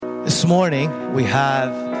This morning, we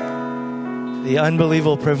have the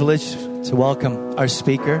unbelievable privilege to welcome our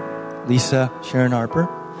speaker, Lisa Sharon Harper.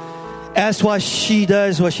 As what she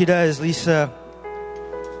does, Lisa's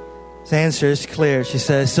answer is clear. She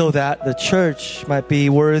says, so that the church might be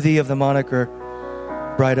worthy of the moniker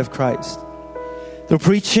Bride of Christ. Through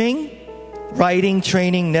preaching, writing,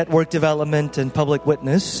 training, network development, and public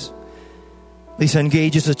witness, Lisa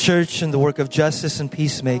engages the church in the work of justice and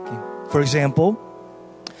peacemaking. For example,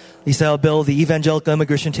 Lisa helped build the Evangelical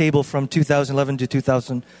Immigration Table from 2011 to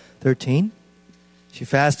 2013. She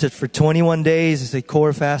fasted for 21 days as a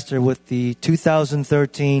core faster with the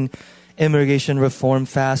 2013 Immigration Reform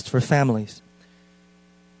Fast for Families.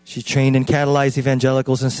 She trained and catalyzed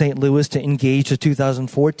evangelicals in St. Louis to engage the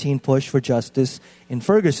 2014 push for justice in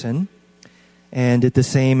Ferguson, and did the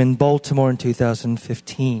same in Baltimore in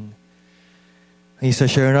 2015. Lisa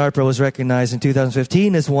Sharon Harper was recognized in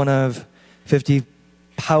 2015 as one of 50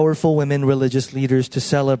 powerful women religious leaders to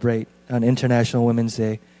celebrate on International Women's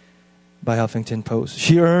Day by Huffington Post.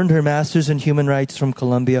 She earned her master's in human rights from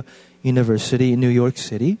Columbia University in New York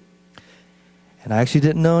City. And I actually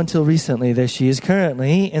didn't know until recently that she is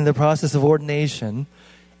currently in the process of ordination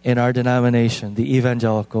in our denomination, the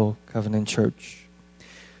Evangelical Covenant Church.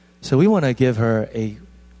 So we want to give her a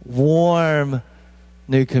warm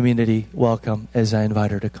new community welcome as I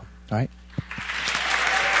invite her to come. All right?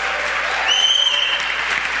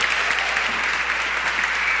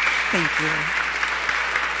 Thank you.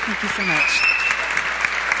 Thank you so much.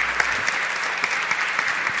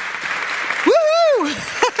 Woo!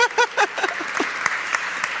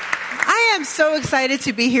 I am so excited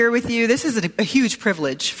to be here with you. This is a huge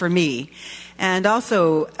privilege for me, and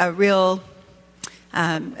also a real,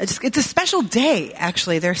 it's a special day,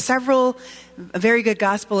 actually. There are several very good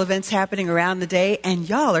gospel events happening around the day, and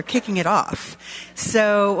y'all are kicking it off.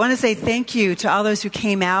 So I want to say thank you to all those who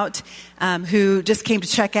came out, who just came to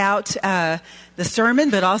check out the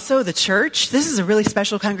sermon, but also the church. This is a really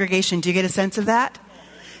special congregation. Do you get a sense of that?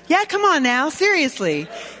 Yeah, come on now, seriously.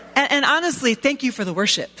 And honestly, thank you for the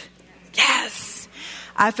worship. Yes.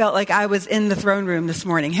 I felt like I was in the throne room this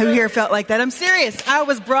morning. Who here felt like that? I'm serious. I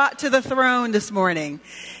was brought to the throne this morning.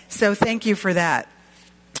 So thank you for that.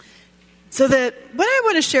 So what I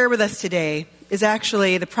want to share with us today is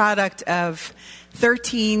actually the product of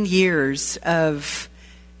 13 years of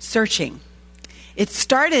searching. It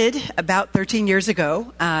started about 13 years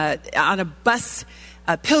ago on a bus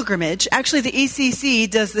pilgrimage. Actually, the ECC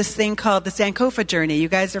does this thing called the Sankofa Journey. You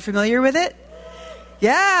guys are familiar with it?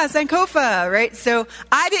 Yeah, Sankofa, right? So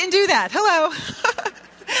I didn't do that. Hello.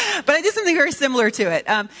 But I did something very similar to it.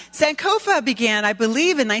 Sankofa began, I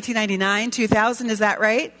believe, in 1999, 2000. Is that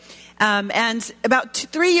right? And about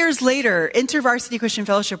 3 years later, InterVarsity Christian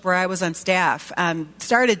Fellowship, where I was on staff,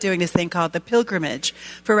 started doing this thing called the Pilgrimage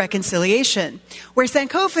for Reconciliation, where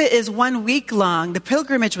Sankofa is 1 week long. The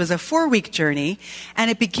pilgrimage was a 4-week journey, and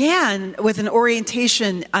it began with an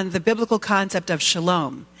orientation on the biblical concept of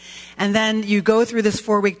shalom. And then you go through this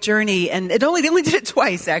 4-week journey, and they only did it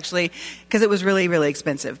twice, actually, because it was really, really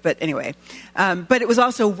expensive. But anyway, but it was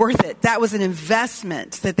also worth it. That was an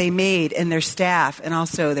investment that they made in their staff and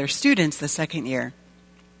also their students the second year.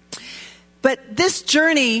 But this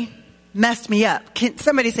journey messed me up. Can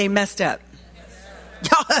somebody say messed up?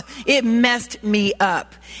 It messed me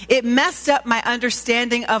up. It messed up my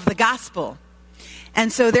understanding of the gospel.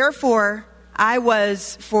 And so therefore, I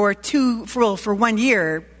was for 1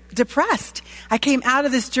 year depressed. I came out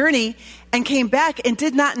of this journey and came back and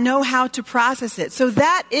did not know how to process it. So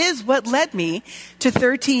that is what led me to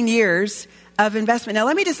 13 years of investment. Now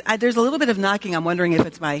let me there's a little bit of knocking. I'm wondering if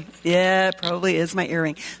it's it probably is my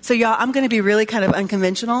earring. So y'all, I'm going to be really kind of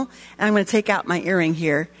unconventional, and I'm going to take out my earring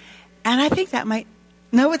here. And I think that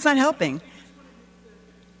no, it's not helping.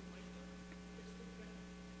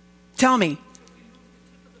 Tell me.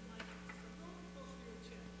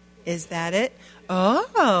 Is that it?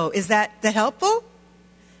 Oh, is that helpful?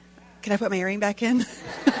 Can I put my earring back in?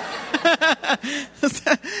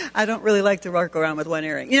 I don't really like to walk around with one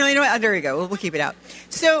earring. You know what? There we go. We'll keep it out.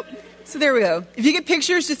 So there we go. If you get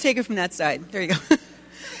pictures, just take it from that side. There you go.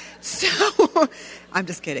 So, I'm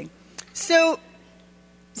just kidding. So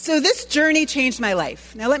this journey changed my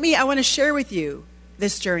life. Now I want to share with you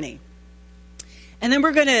this journey. And then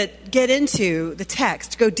we're going to get into the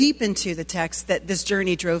text, go deep into the text that this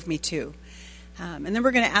journey drove me to. And then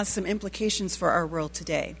we're going to ask some implications for our world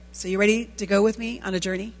today. So you ready to go with me on a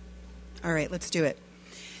journey? All right, let's do it.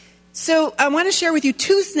 So I want to share with you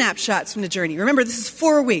 2 snapshots from the journey. Remember, this is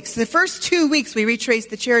 4 weeks. The first 2 weeks, we retraced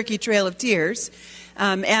the Cherokee Trail of Tears.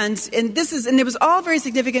 And it was all very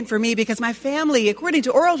significant for me because my family, according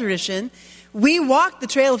to oral tradition, We walked the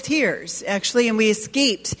Trail of Tears, actually, and we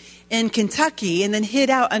escaped in Kentucky and then hid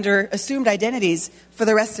out under assumed identities for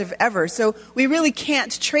the rest of ever. So we really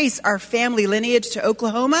can't trace our family lineage to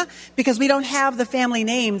Oklahoma because we don't have the family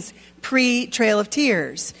names pre-Trail of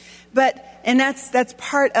Tears. And that's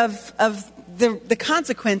part of the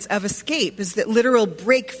consequence of escape, is that literal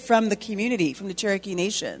break from the community, from the Cherokee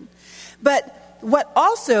Nation. But what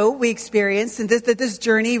also we experienced, and that this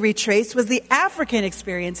journey retraced, was the African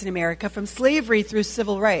experience in America from slavery through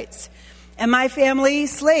civil rights. And my family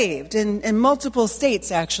slaved in multiple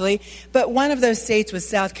states, actually. But one of those states was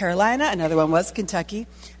South Carolina. Another one was Kentucky.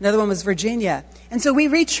 Another one was Virginia. And so we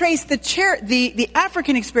retraced the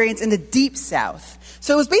African experience in the Deep South.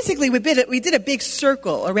 So it was basically, we did a big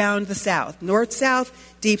circle around the South. North,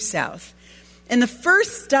 South, Deep South. And the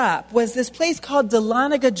first stop was this place called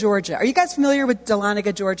Dahlonega, Georgia. Are you guys familiar with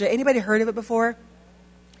Dahlonega, Georgia? Anybody heard of it before?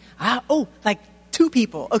 Like 2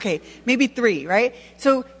 people. Okay, maybe 3, right?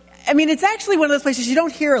 So, it's actually one of those places you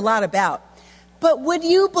don't hear a lot about. But would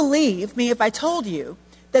you believe me if I told you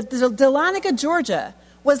that Dahlonega, Georgia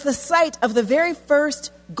was the site of the very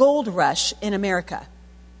first gold rush in America?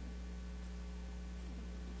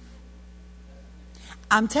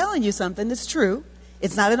 I'm telling you something that's true.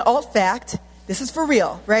 It's not an alt fact. This is for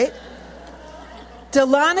real, right?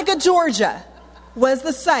 Dahlonega, Georgia was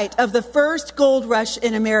the site of the first gold rush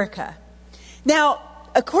in America. Now,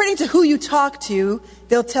 according to who you talk to,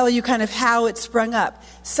 they'll tell you kind of how it sprung up.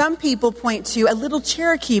 Some people point to a little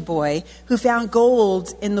Cherokee boy who found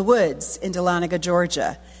gold in the woods in Dahlonega,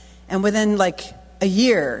 Georgia. And within a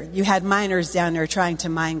year, you had miners down there trying to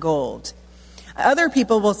mine gold. Other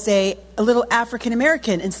people will say a little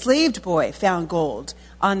African-American enslaved boy found gold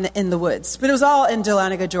in the woods. But it was all in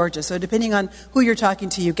Dahlonega, Georgia. So depending on who you're talking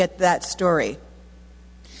to, you get that story.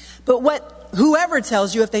 But whoever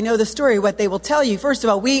tells you, if they know the story, what they will tell you, first of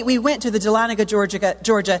all, we went to the Dahlonega,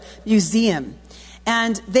 Georgia Museum.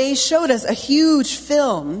 And they showed us a huge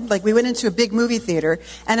film, we went into a big movie theater,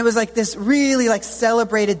 and it was this really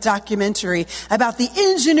celebrated documentary about the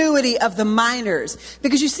ingenuity of the miners.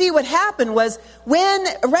 Because you see, what happened was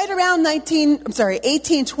right around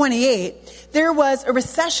 1828, there was a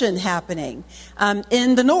recession happening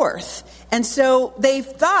in the North. And so they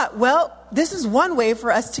thought, well, this is one way for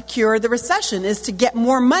us to cure the recession, is to get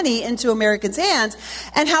more money into Americans' hands.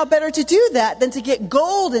 And how better to do that than to get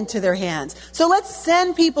gold into their hands? So let's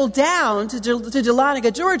send people down to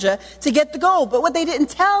Dahlonega, Georgia to get the gold. But what they didn't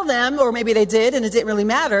tell them, or maybe they did and it didn't really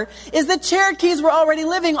matter, is that Cherokees were already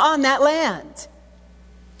living on that land.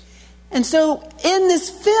 And so in this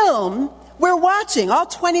film, we're watching, all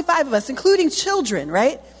 25 of us, including children,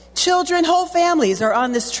 right? Children, whole families are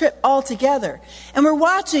on this trip all together. And we're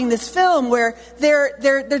watching this film where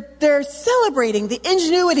they're celebrating the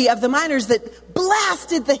ingenuity of the miners that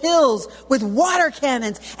blasted the hills with water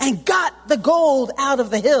cannons and got the gold out of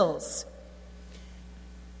the hills.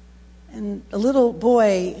 And a little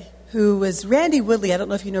boy who was Randy Woodley, I don't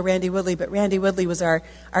know if you know Randy Woodley, but Randy Woodley was our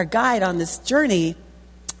guide on this journey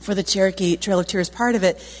for the Cherokee Trail of Tears part of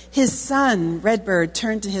it. His son, Redbird,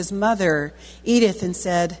 turned to his mother, Edith, and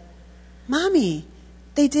said, "Mommy,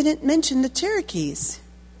 they didn't mention the Cherokees."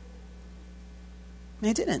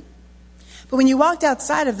 They didn't. But when you walked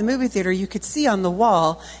outside of the movie theater, you could see on the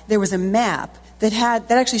wall there was a map that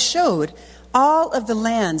actually showed all of the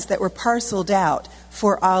lands that were parceled out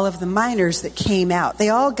for all of the miners that came out. They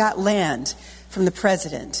all got land from the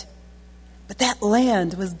president. But that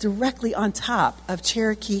land was directly on top of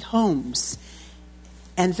Cherokee homes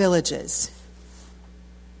and villages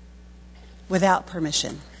without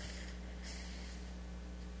permission.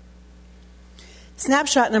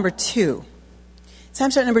 Snapshot number 2.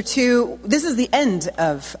 Snapshot number 2, this is the end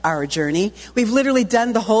of our journey. We've literally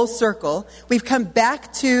done the whole circle. We've come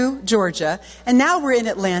back to Georgia, and now we're in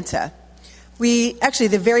Atlanta.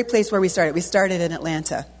 The very place where we started in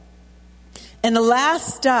Atlanta. And the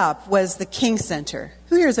last stop was the King Center.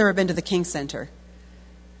 Who here has ever been to the King Center?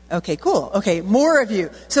 Okay, cool. Okay, more of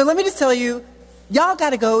you. So let me just tell you, y'all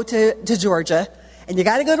got to go to Georgia, and you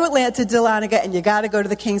got to go to Atlanta, Dahlonega, and you got to go to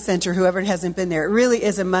the King Center, whoever hasn't been there. It really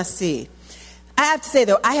is a must-see. I have to say,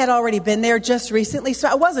 though, I had already been there just recently, so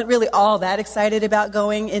I wasn't really all that excited about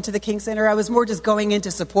going into the King Center. I was more just going in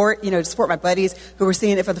to support my buddies who were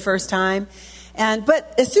seeing it for the first time.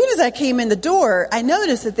 But as soon as I came in the door, I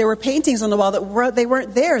noticed that there were paintings on the wall that they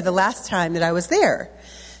weren't there the last time that I was there.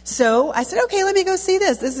 So I said, okay, let me go see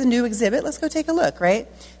this. This is a new exhibit. Let's go take a look, right?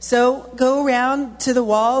 So go around to the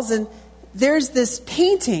walls, and there's this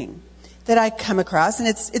painting that I come across, and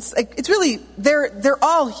it's really they're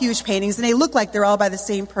all huge paintings, and they look like they're all by the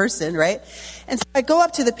same person, right? And so I go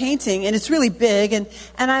up to the painting, and it's really big, and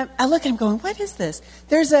I look and I'm going, what is this?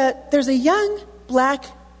 There's a young black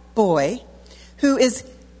boy who is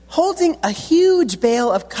holding a huge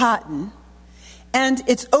bale of cotton, and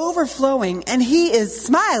it's overflowing, and he is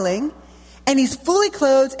smiling, and he's fully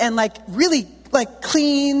clothed and like really like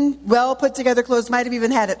clean, well put together clothes, might have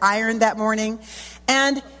even had it ironed that morning,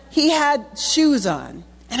 and he had shoes on.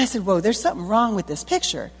 And I said, whoa, there's something wrong with this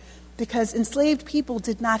picture, because enslaved people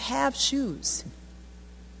did not have shoes.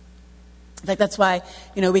 In fact, that's why,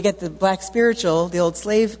 we get the Black Spiritual, the old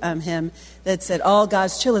slave hymn that said, all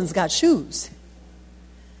God's children's got shoes.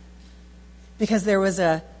 Because there was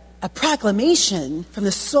a proclamation from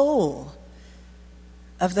the soul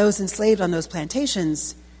of those enslaved on those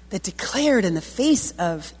plantations that declared in the face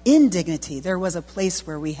of indignity, there was a place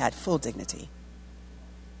where we had full dignity.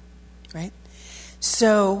 Right?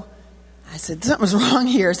 So I said, something's wrong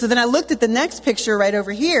here. So then I looked at the next picture right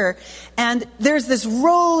over here, and there's this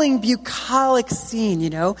rolling bucolic scene,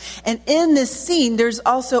 And in this scene, there's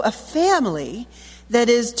also a family that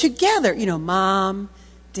is together, mom,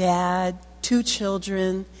 dad, 2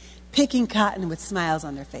 children, picking cotton with smiles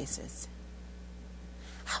on their faces.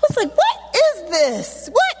 I was like, what is this?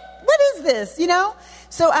 What is this,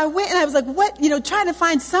 So I went and I was like, what, trying to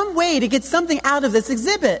find some way to get something out of this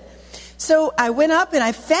exhibit. So I went up and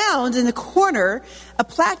I found in the corner a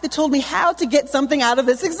plaque that told me how to get something out of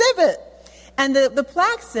this exhibit. And the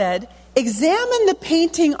plaque said, examine the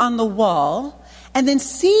painting on the wall and then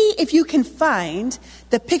see if you can find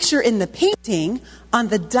the picture in the painting on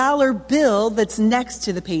the dollar bill that's next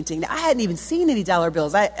to the painting. Now, I hadn't even seen any dollar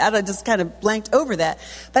bills. I just kind of blanked over that.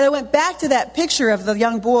 But I went back to that picture of the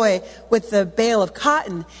young boy with the bale of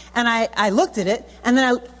cotton, and I looked at it, and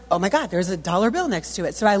then oh my God, there's a dollar bill next to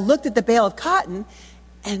it. So I looked at the bale of cotton,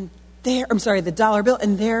 and the dollar bill,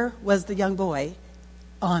 and there was the young boy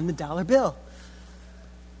on the dollar bill.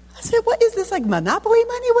 I said, what is this, like Monopoly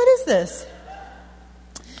money? What is this?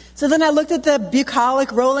 So then I looked at the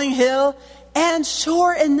bucolic rolling hill, and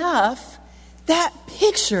sure enough, that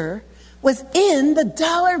picture was in the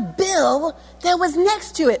dollar bill that was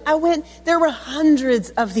next to it. There were hundreds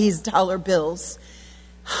of these dollar bills.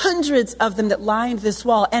 Hundreds of them that lined this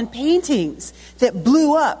wall, and paintings that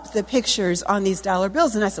blew up the pictures on these dollar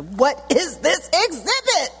bills. And I said, what is this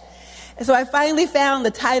exhibit? And so I finally found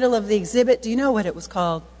the title of the exhibit. Do you know what it was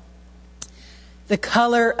called? The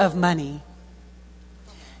Color of Money.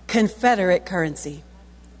 Confederate Currency.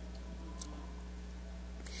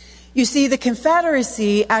 You see, the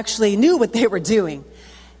Confederacy actually knew what they were doing.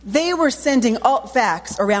 They were sending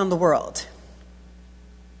alt-facts around the world.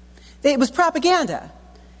 It was propaganda.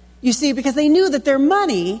 You see, because they knew that their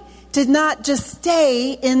money did not just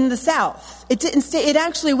stay in the South. It didn't stay. It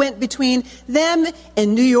actually went between them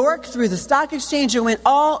and New York through the stock exchange. It went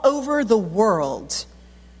all over the world.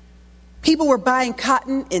 People were buying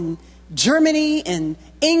cotton in Germany, in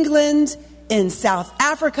England, in South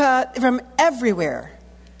Africa, from everywhere.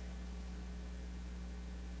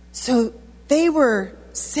 So they were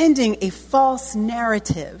sending a false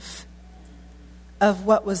narrative of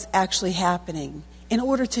what was actually happening in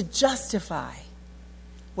order to justify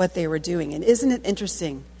what they were doing. And isn't it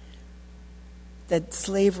interesting that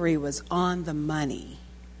slavery was on the money?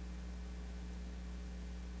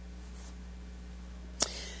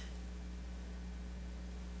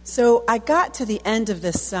 So I got to the end of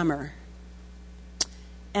this summer,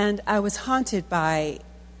 and I was haunted by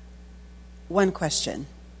one question.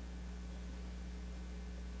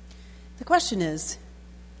 The question is,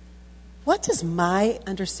 what does my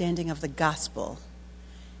understanding of the gospel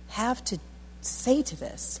have to say to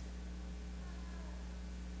this?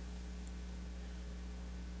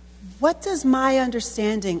 What does my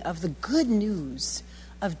understanding of the good news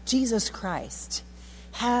of Jesus Christ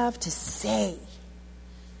have to say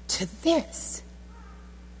to this?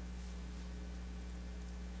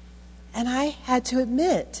 And I had to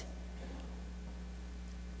admit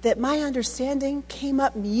that my understanding came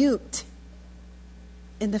up mute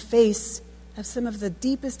in the face of some of the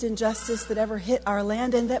deepest injustice that ever hit our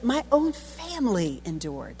land and that my own family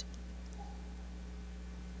endured.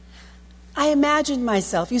 I imagined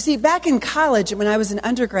myself, you see, back in college, when I was an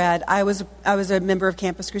undergrad, I was a member of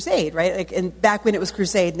Campus Crusade, right? And back when it was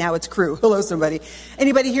Crusade, now it's Cru. Hello, somebody.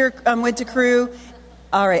 Anybody here went to Cru?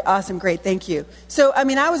 All right, awesome, great, thank you. So, I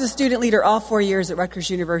was a student leader all 4 years at Rutgers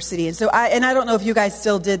University, and I don't know if you guys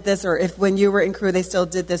still did this or if when you were in Cru they still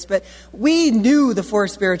did this, but we knew the 4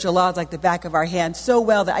 spiritual laws like the back of our hand so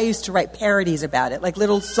well that I used to write parodies about it, like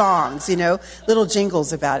little songs, little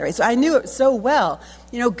jingles about it, right? So I knew it so well.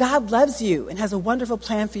 God loves you and has a wonderful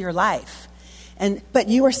plan for your life. But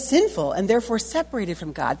you are sinful and therefore separated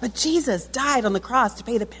from God. But Jesus died on the cross to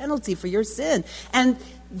pay the penalty for your sin. And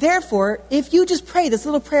therefore, if you just pray this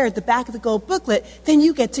little prayer at the back of the gold booklet, then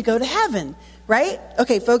you get to go to heaven, right?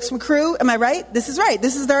 Okay, folks from Cru, am I right? This is right.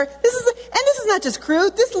 This is not just Cru.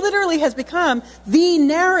 This literally has become the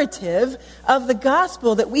narrative of the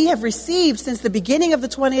gospel that we have received since the beginning of the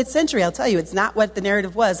 20th century. I'll tell you, it's not what the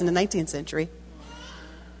narrative was in the 19th century.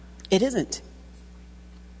 It isn't.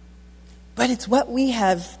 But it's what we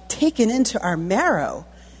have taken into our marrow.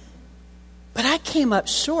 But I came up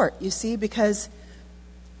short, you see, because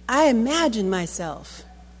I imagine myself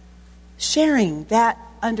sharing that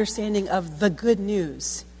understanding of the good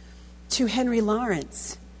news to Henry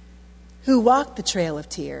Lawrence, who walked the trail of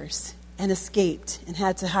tears and escaped and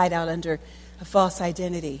had to hide out under a false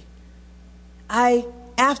identity.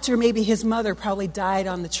 After maybe his mother probably died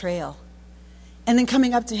on the trail, and then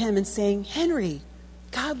coming up to him and saying, Henry,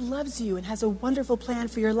 God loves you and has a wonderful plan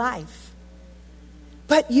for your life.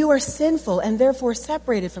 But you are sinful and therefore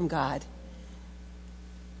separated from God.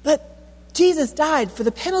 But Jesus died for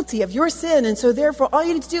the penalty of your sin, and so therefore all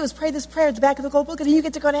you need to do is pray this prayer at the back of the gold booklet and you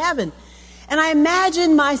get to go to heaven. And I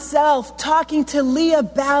imagine myself talking to Leah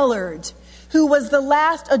Ballard, who was the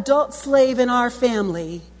last adult slave in our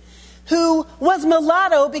family, who was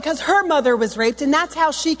mulatto because her mother was raped, and that's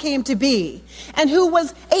how she came to be, and who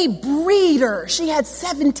was a breeder. She had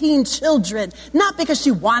 17 children, not because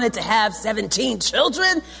she wanted to have 17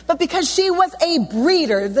 children, but because she was a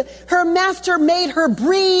breeder. Her master made her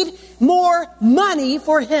breed more money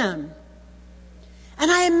for him. And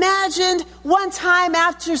I imagined one time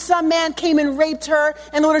after some man came and raped her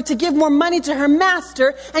in order to give more money to her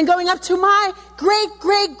master, and going up to my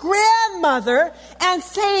great-great-grandmother and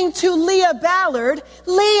saying to Leah Ballard,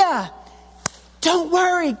 Leah, don't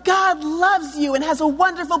worry, God loves you and has a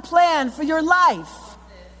wonderful plan for your life.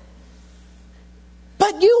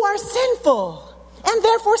 But you are sinful and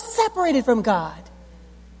therefore separated from God.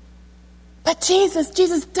 But Jesus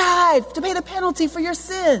died to pay the penalty for your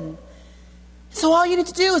sin. So all you need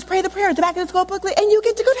to do is pray the prayer at the back of the gold booklet and you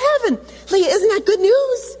get to go to heaven. Leah, isn't that good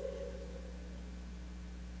news?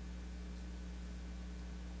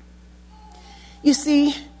 You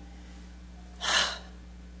see,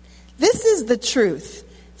 this is the truth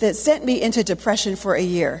that sent me into depression for a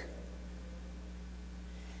year.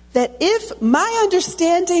 That if my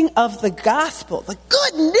understanding of the gospel, the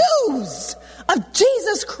good news of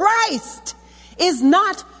Jesus Christ, is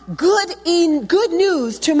not good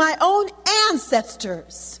news to my own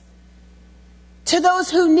ancestors, to those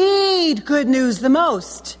who need good news the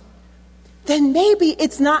most, then maybe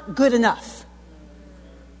it's not good enough.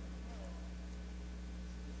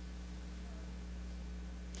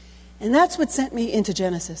 And that's what sent me into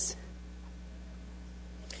Genesis.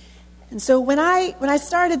 And so when I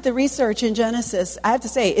started the research in Genesis, I have to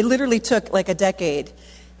say, it literally took like a decade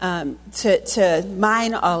to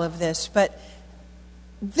mine all of this. But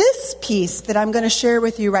this piece that I'm going to share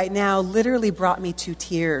with you right now literally brought me to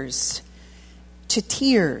tears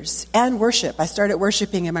and worship. I started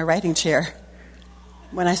worshiping in my writing chair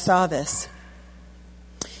when I saw this.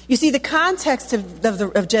 You see, the context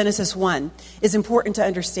of Genesis 1 is important to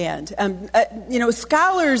understand.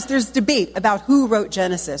 Scholars, there's debate about who wrote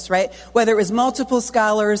Genesis, right? Whether it was multiple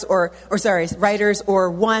scholars writers,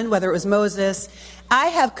 or one, whether it was Moses. I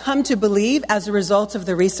have come to believe, as a result of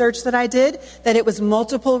the research that I did, that it was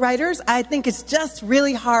multiple writers. I think it's just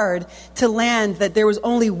really hard to land that there was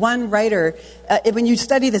only one writer. When you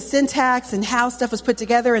study the syntax and how stuff was put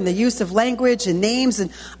together and the use of language and names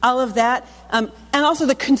and all of that, and also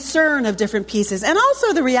the concern of different pieces, and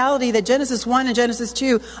also the reality that Genesis 1 and Genesis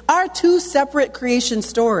 2 are two separate creation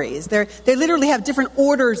stories. They literally have different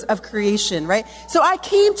orders of creation, right? So I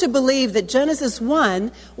came to believe that Genesis 1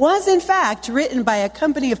 was, in fact, written by a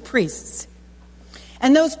company of priests.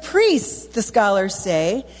 And those priests, the scholars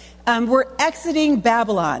say, were exiting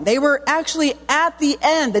Babylon. They were actually at the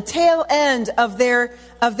end, the tail end of their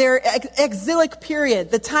exilic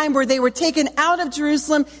period, the time where they were taken out of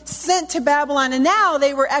Jerusalem, sent to Babylon, and now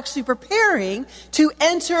they were actually preparing to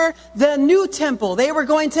enter the new temple. They were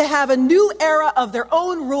going to have a new era of their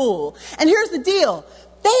own rule. And here's the deal.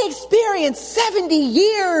 they experienced 70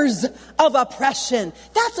 years of oppression.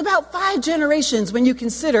 That's about 5 generations when you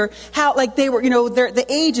consider how, like, they were, the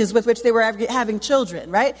ages with which they were having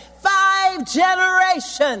children, right? 5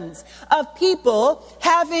 generations of people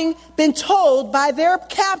having been told by their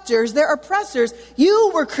captors, their oppressors,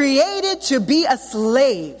 you were created to be a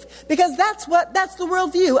slave. Because that's the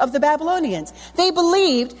worldview of the Babylonians. They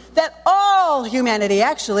believed that all humanity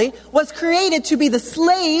actually was created to be the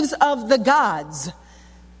slaves of the gods.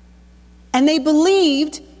 And they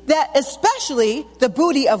believed that especially the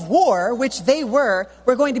booty of war, which they were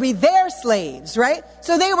going to be their slaves, right?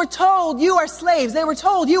 So they were told, you are slaves. They were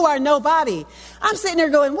told, you are nobody. I'm sitting there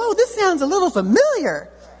going, whoa, this sounds a little familiar,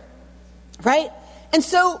 right? And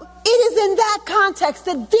so it is in that context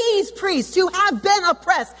that these priests who have been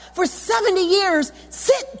oppressed for 70 years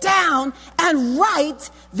sit down and write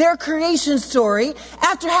their creation story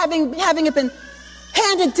after having it been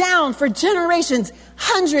handed down for generations,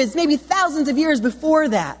 hundreds, maybe thousands of years before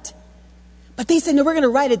that. But they said, no, we're going to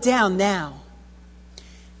write it down now.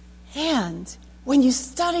 And when you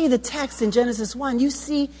study the text in Genesis 1, you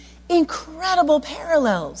see incredible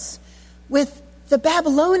parallels with the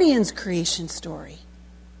Babylonians' creation story.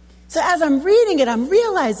 So as I'm reading it, I'm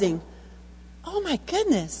realizing, oh my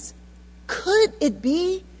goodness, could it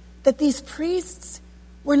be that these priests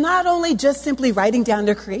were not only just simply writing down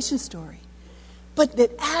their creation story, but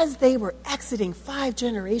that as they were exiting 5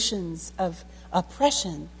 generations of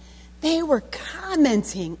oppression, they were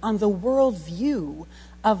commenting on the worldview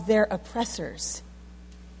of their oppressors.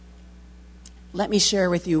 Let me share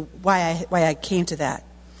with you why I came to that.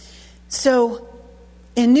 So,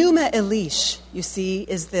 Enuma Elish, you see,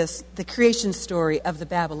 is the creation story of the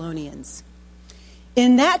Babylonians.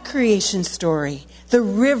 In that creation story, the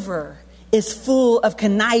river is full of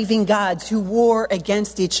conniving gods who war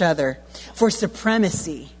against each other for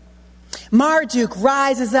supremacy. Marduk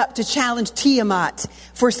rises up to challenge Tiamat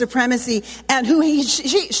for supremacy, and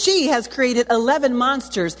she has created 11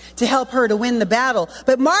 monsters to help her to win the battle.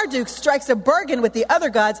 But Marduk strikes a bargain with the other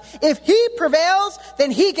gods. If he prevails,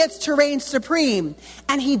 then he gets to reign supreme.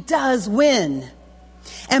 And he does win.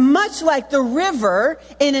 And much like the river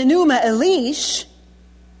in Enuma Elish,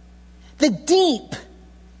 the deep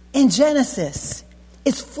in Genesis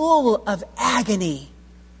is full of agony.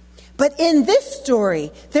 But in this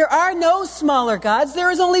story, there are no smaller gods. There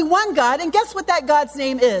is only one God. And guess what that God's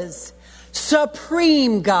name is?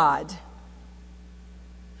 Supreme God.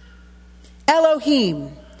 Elohim.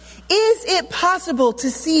 Is it possible to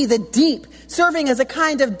see the deep serving as a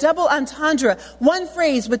kind of double entendre, one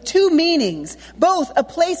phrase with 2 meanings, both a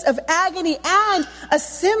place of agony and a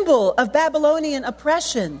symbol of Babylonian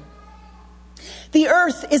oppression? The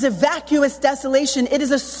earth is a vacuous desolation. It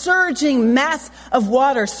is a surging mass of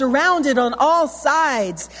water surrounded on all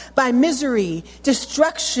sides by misery,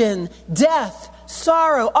 destruction, death,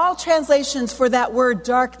 sorrow. All translations for that word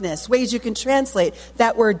darkness, ways you can translate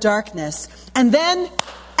that word darkness. And then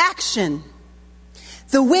action.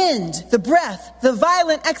 The wind, the breath, the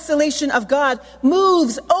violent exhalation of God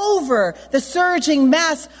moves over the surging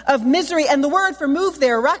mass of misery. And the word for move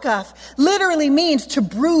there, rakaf, literally means to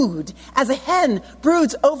brood, as a hen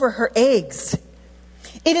broods over her eggs.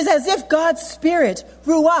 It is as if God's spirit,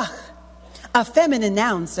 ruach, a feminine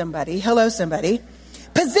noun, somebody,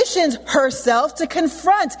 positions herself to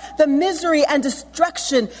confront the misery and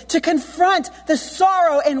destruction, to confront the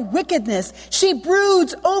sorrow and wickedness. She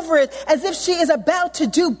broods over it as if she is about to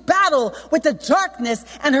do battle with the darkness,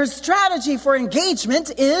 and her strategy for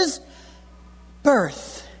engagement is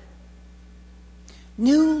birth.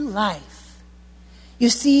 New life. You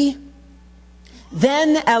see,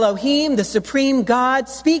 then Elohim, the supreme God,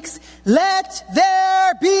 speaks, "Let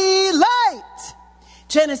there be light."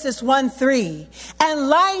 Genesis 1:3. And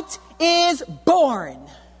light is born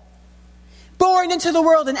into the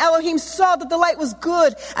world. And Elohim saw that the light was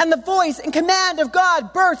good, and the voice and command of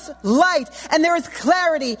God births light. And there is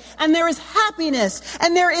clarity, and there is happiness,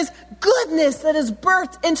 and there is goodness that is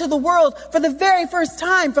birthed into the world for the very first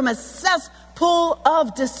time from a cesspool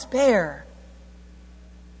of despair.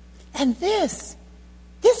 And this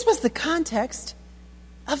was the context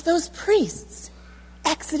of those priests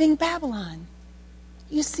exiting Babylon.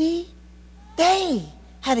 You see, they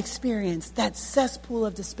had experienced that cesspool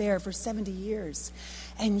of despair for 70 years.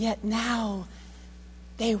 And yet now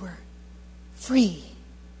they were free.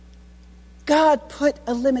 God put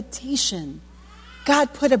a limitation.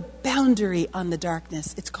 God put a boundary on the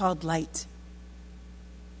darkness. It's called light.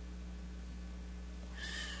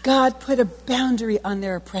 God put a boundary on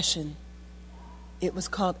their oppression. It was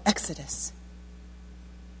called Exodus.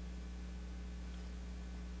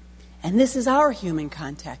 And this is our human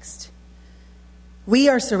context. We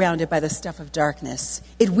are surrounded by the stuff of darkness.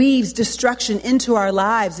 It weaves destruction into our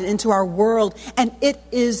lives and into our world, and it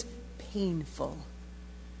is painful.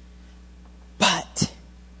 But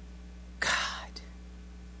God.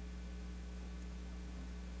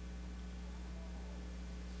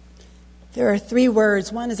 There are 3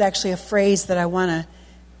 words. One is actually a phrase that I want to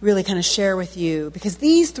really kind of share with you, because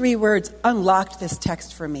these 3 words unlocked this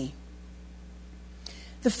text for me.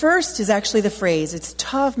 The first is actually the phrase. It's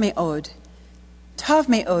Tov Me'od. Tov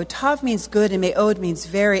Me'od. Tov means good and Me'od means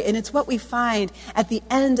very. And it's what we find at the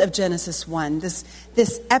end of Genesis 1,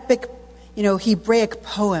 this epic, Hebraic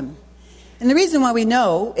poem. And the reason why we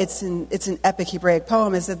know it's an epic Hebraic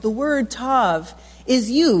poem is that the word Tov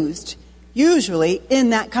is used usually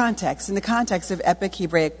in that context, in the context of epic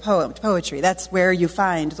Hebraic poetry. That's where you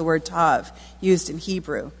find the word Tov used in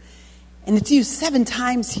Hebrew. And it's used 7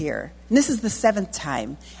 times here. And this is the 7th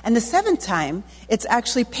time. And the 7th time, it's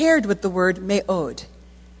actually paired with the word me'od,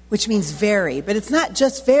 which means very. But it's not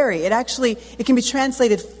just very. It can be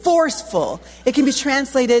translated forceful. It can be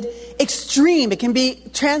translated extreme. It can be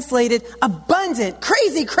translated abundant,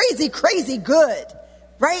 crazy, crazy, crazy good.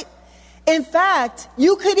 Right? In fact,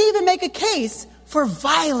 you could even make a case for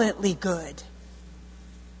violently good.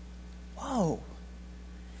 Whoa.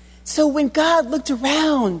 So when God looked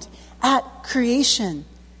around at creation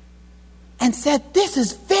and said, this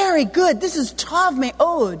is very good, this is Tov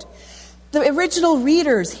Me'od, the original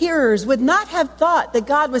hearers would not have thought that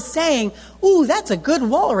God was saying, ooh, that's a good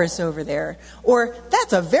walrus over there, or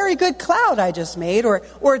that's a very good cloud I just made, or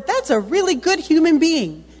that's a really good human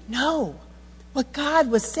being. No. What God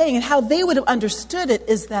was saying and how they would have understood it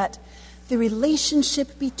is that the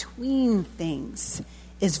relationship between things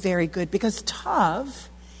is very good, because Tov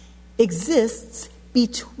exists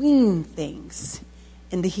between things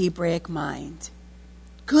in the Hebraic mind.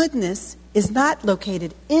 Goodness is not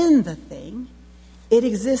located in the thing. It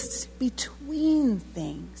exists between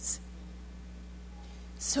things.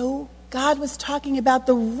 So God was talking about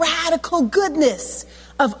the radical goodness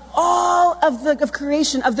of all of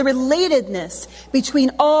creation, of the relatedness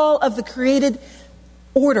between all of the created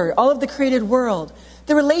order, all of the created world.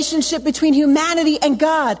 The relationship between humanity and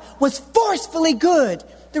God was forcefully good.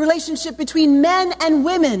 The relationship between men and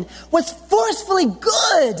women was forcefully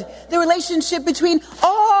good. The relationship between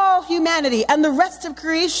all humanity and the rest of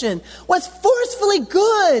creation was forcefully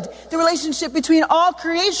good. The relationship between all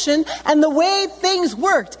creation and the way things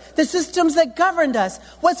worked, the systems that governed us,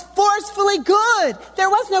 was forcefully good. There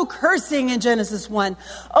was no cursing in Genesis 1,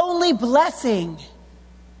 only blessing.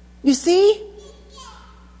 You see?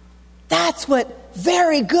 That's what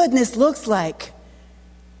very goodness looks like.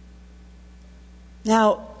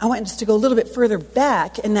 Now, I want us to go a little bit further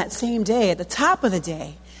back in that same day, at the top of the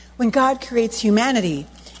day, when God creates humanity.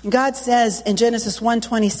 And God says in Genesis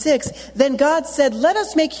 1:26, then God said, let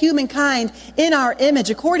us make humankind in our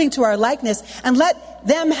image, according to our likeness, and let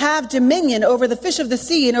them have dominion over the fish of the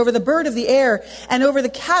sea, and over the bird of the air, and over the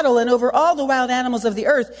cattle, and over all the wild animals of the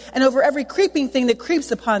earth, and over every creeping thing that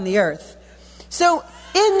creeps upon the earth. So,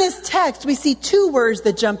 in this text, we see 2 words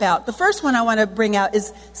that jump out. The first one I want to bring out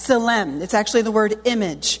is Tselem. It's actually the word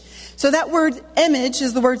image. So that word image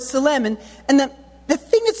is the word Tselem. And the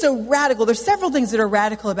thing that's so radical, there's several things that are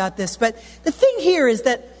radical about this, but the thing here is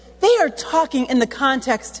that they are talking in the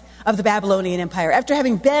context of the Babylonian Empire. After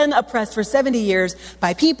having been oppressed for 70 years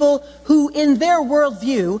by people who, in their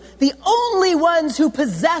worldview, the only ones who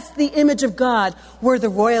possessed the image of God were the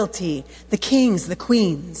royalty, the kings, the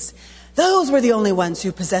queens. Those were the only ones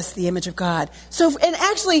who possessed the image of God. And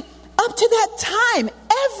actually, up to that time,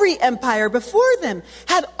 every empire before them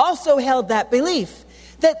had also held that belief,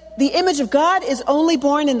 that the image of God is only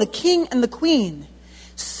born in the king and the queen.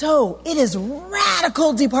 So it is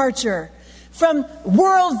radical departure from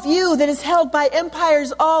worldview that is held by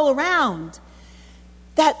empires all around,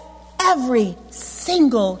 that every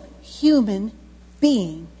single human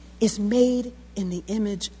being is made in the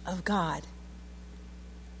image of God.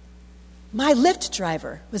 My Lyft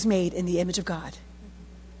driver was made in the image of God.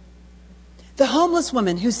 The homeless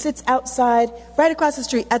woman who sits outside right across the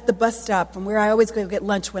street at the bus stop from where I always go get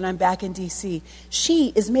lunch when I'm back in D.C.,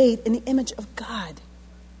 she is made in the image of God.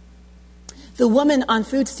 The woman on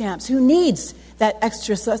food stamps who needs that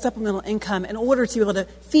extra supplemental income in order to be able to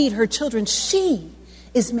feed her children, she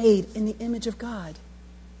is made in the image of God.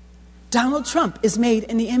 Donald Trump is made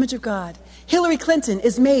in the image of God. Hillary Clinton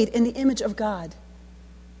is made in the image of God.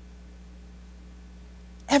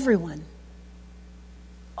 Everyone,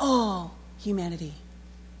 all humanity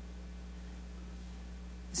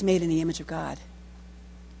is made in the image of God.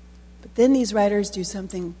 But then these writers do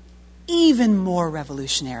something even more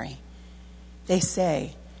revolutionary. They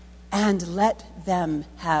say, and let them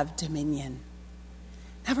have dominion.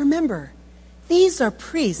 Now remember, these are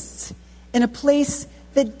priests in a place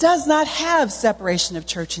that does not have separation of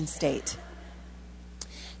church and state.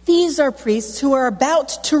 These are priests who are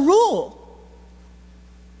about to rule,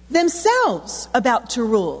 themselves about to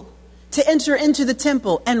rule, to enter into the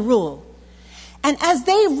temple and rule. And as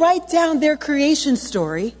they write down their creation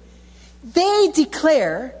story, they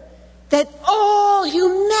declare that all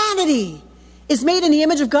humanity is made in the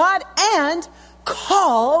image of God and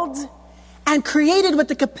called and created with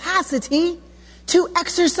the capacity to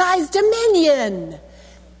exercise dominion.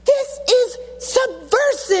 This is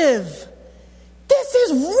subversive. This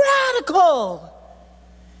is radical.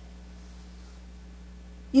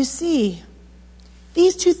 You see,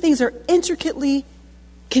 these two things are intricately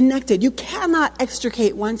connected. You cannot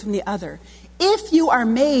extricate one from the other. If you are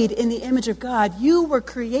made in the image of God, you were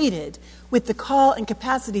created with the call and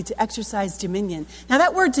capacity to exercise dominion. Now,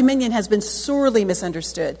 that word dominion has been sorely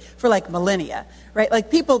misunderstood for like millennia, right?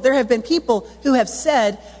 Like there have been people who have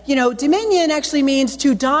said, dominion actually means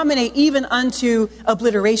to dominate even unto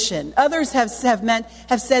obliteration. Others have said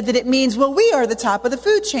that it means, well, we are the top of the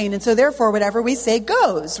food chain, and so therefore whatever we say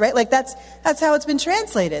goes, right? Like that's how it's been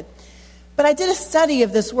translated. But I did a study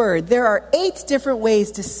of this word. There are 8 different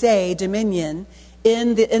ways to say dominion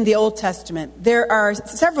in the Old Testament. There are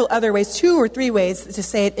several other ways, 2 or 3 ways to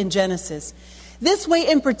say it in Genesis. This way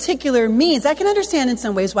in particular means, I can understand in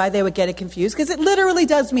some ways why they would get it confused, because it literally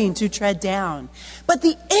does mean to tread down. But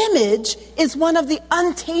the image is one of the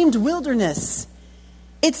untamed wilderness.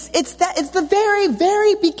 It's the very,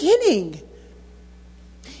 very beginning.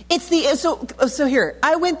 So here,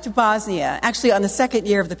 I went to Bosnia, actually on the 2nd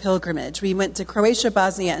year of the pilgrimage. We went to Croatia,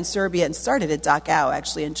 Bosnia, and Serbia, and started at Dachau,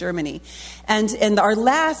 actually, in Germany. And our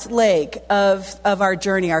last leg of our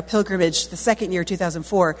journey, our pilgrimage, the 2nd year,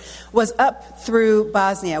 2004, was up through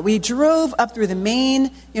Bosnia. We drove up through the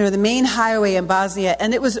main highway in Bosnia,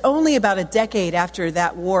 and it was only about a decade after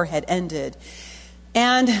that war had ended.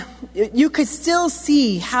 And you could still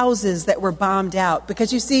see houses that were bombed out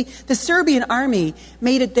because, you see, the Serbian army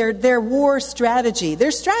made it their war strategy.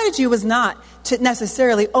 Their strategy was not to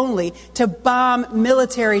necessarily only to bomb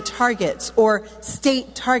military targets or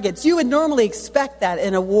state targets. You would normally expect that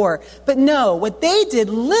in a war. But no, what they did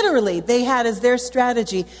literally, they had as their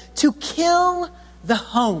strategy to kill the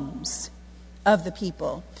homes of the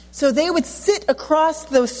people. So they would sit across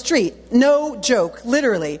the street, no joke,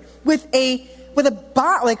 literally, with a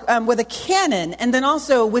cannon, and then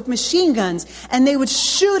also with machine guns, and they would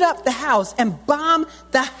shoot up the house and bomb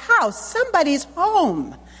the house, somebody's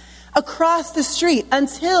home, across the street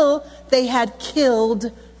until they had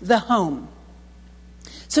killed the home.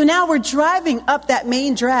 So now we're driving up that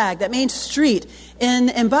main street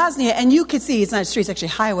in Bosnia, and you can see, it's not a street, it's actually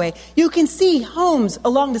a highway. You can see homes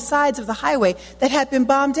along the sides of the highway that had been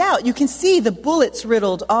bombed out. You can see the bullets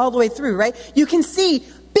riddled all the way through, right? You can see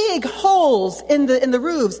big holes in the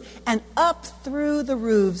roofs, and up through the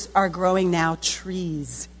roofs are growing now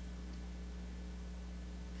trees.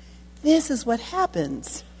 This is what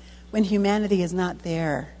happens when humanity is not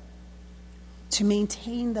there to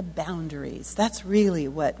maintain the boundaries. That's really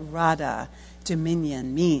what Rada,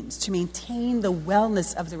 dominion, means, to maintain the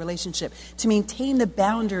wellness of the relationship, to maintain the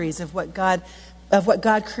boundaries of what God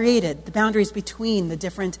created, the boundaries between the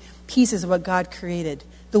different pieces of what God created.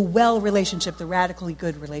 The well relationship, the radically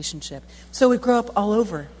good relationship. So it would grow up all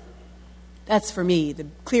over. That's, for me, the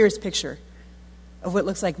clearest picture of what it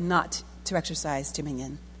looks like not to exercise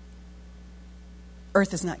dominion.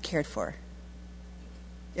 Earth is not cared for.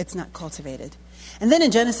 It's not cultivated. And then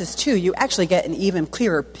in Genesis 2, you actually get an even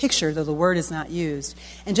clearer picture, though the word is not used.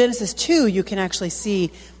 In Genesis 2, you can actually see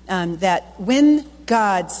that when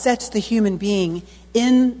God sets the human being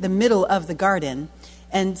in the middle of the garden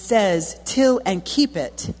and says, till and keep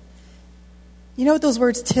it. You know what those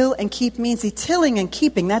words till and keep mean? See, tilling and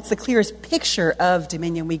keeping, that's the clearest picture of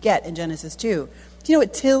dominion we get in Genesis 2. Do you know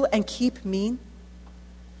what till and keep mean?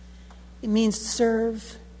 It means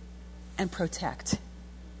serve and protect.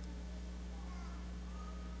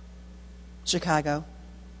 Chicago.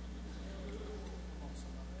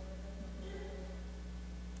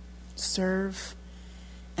 Serve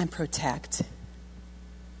and protect.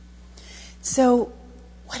 So,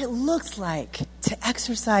 what it looks like to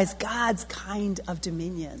exercise God's kind of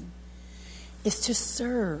dominion is to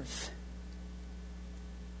serve,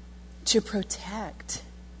 to protect,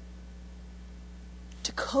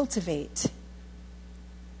 to cultivate,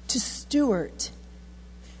 to steward,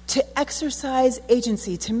 to exercise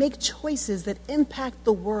agency, to make choices that impact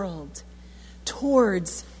the world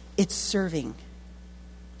towards its serving,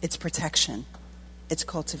 its protection, its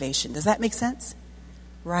cultivation. Does that make sense?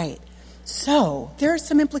 Right. So, there are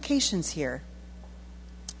some implications here.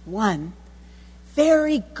 One,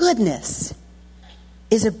 very goodness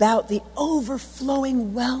is about the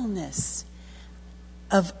overflowing wellness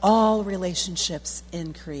of all relationships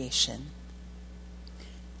in creation.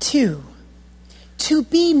 Two, to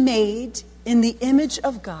be made in the image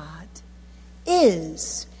of God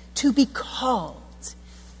is to be called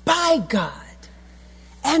by God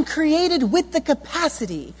and created with the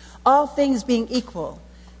capacity, all things being equal,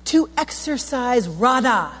 to exercise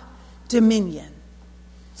rada, dominion,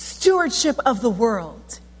 stewardship of the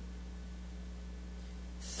world.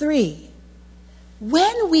 Three,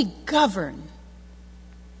 when we govern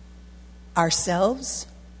ourselves,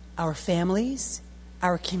 our families,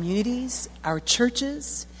 our communities, our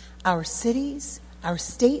churches, our cities, our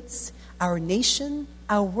states, our nation,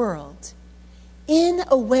 our world, in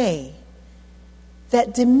a way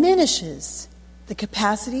that diminishes the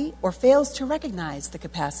capacity or fails to recognize the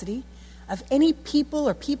capacity of any people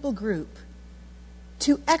or people group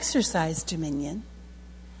to exercise dominion,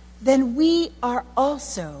 then we are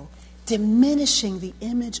also diminishing the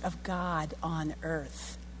image of God on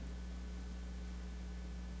earth.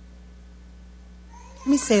 Let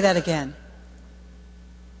me say that again.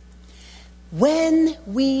 When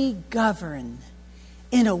we govern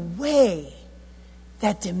in a way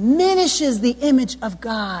that diminishes the image of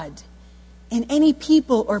God in any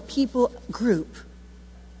people or people group,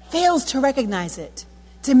 fails to recognize it,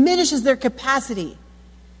 diminishes their capacity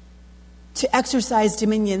to exercise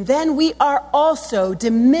dominion, then we are also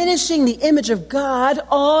diminishing the image of God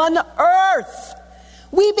on earth.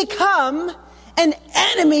 We become an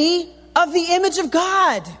enemy of the image of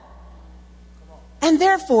God, and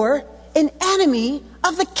therefore an enemy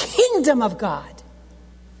of the kingdom of God.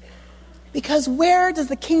 Because where does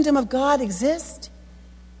the kingdom of God exist?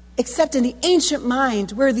 Except in the ancient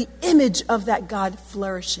mind where the image of that God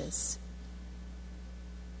flourishes.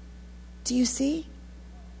 Do you see?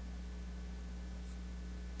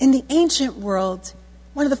 In the ancient world,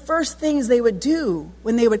 one of the first things they would do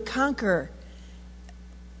when they would conquer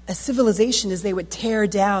a civilization is they would tear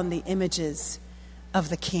down the images of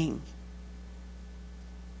the king.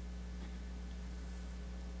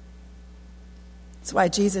 That's why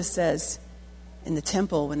Jesus says in the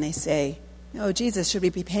temple when they say, "No, Jesus, should we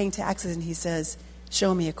be paying taxes?" And he says,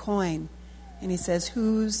 "Show me a coin." And he says,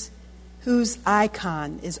 whose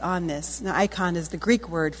icon is on this? Now, icon is the Greek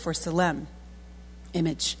word for Salem,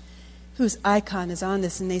 image. Whose icon is on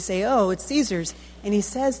this? And they say, "Oh, it's Caesar's." And he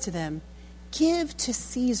says to them, "Give to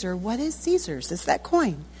Caesar what is Caesar's." It's that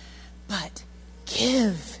coin. But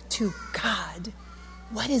give to God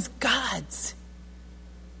what is God's.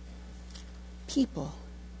 People.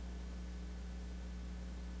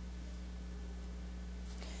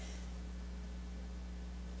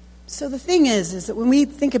 So the thing is that when we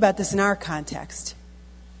think about this in our context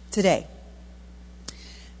today,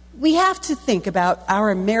 we have to think about our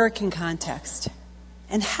American context.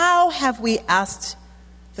 And how have we asked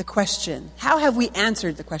the question, how have we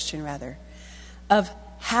answered the question, rather, of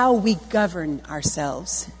how we govern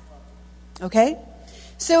ourselves? Okay?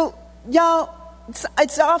 So, y'all,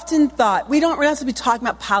 it's often thought, we're not supposed to be talking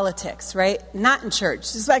about politics, right? Not in church.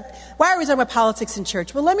 It's like, why are we talking about politics in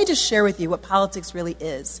church? Well, let me just share with you what politics really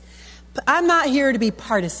is. I'm not here to be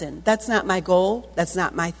partisan. That's not my goal. That's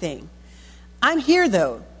not my thing. I'm here,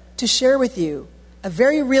 though, to share with you a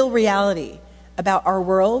very real reality about our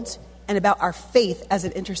world and about our faith as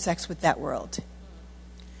it intersects with that world.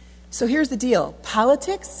 So here's the deal.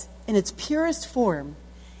 Politics, in its purest form,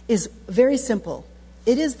 is very simple.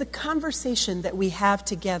 It is the conversation that we have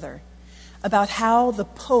together about how the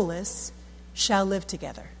polis shall live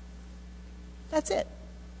together. That's it.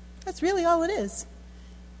 That's really all it is.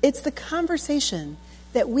 It's the conversation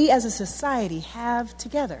that we as a society have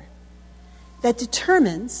together that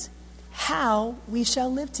determines how we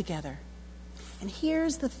shall live together. And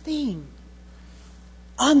here's the thing.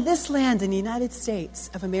 On this land in the United States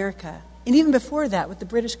of America, and even before that with the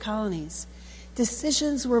British colonies,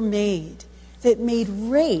 decisions were made that made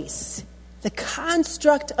race, the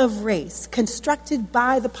construct of race, constructed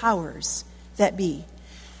by the powers that be,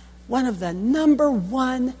 one of the number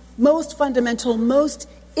one, most fundamental, most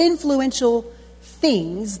influential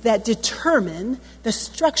things that determine the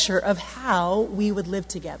structure of how we would live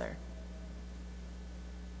together.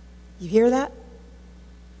 You hear that?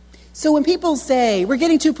 So when people say, we're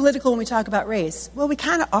getting too political when we talk about race, well, we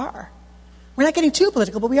kind of are. We're not getting too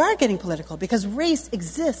political, but we are getting political because race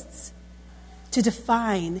exists to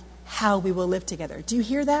define how we will live together. Do you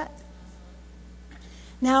hear that?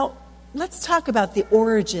 Now, let's talk about the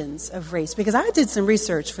origins of race, because I did some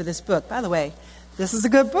research for this book. By the way, this is a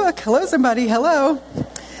good book. Hello, somebody. Hello.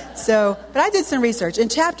 But I did some research. In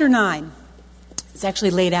chapter 9, it's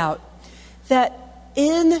actually laid out that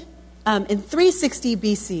in 360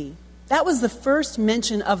 BC, that was the first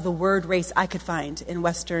mention of the word race I could find in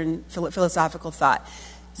Western philosophical thought.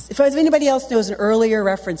 If anybody else knows an earlier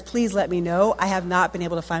reference, please let me know. I have not been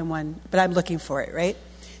able to find one, but I'm looking for it, right?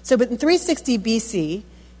 But in 360 BC,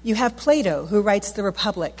 you have Plato, who writes the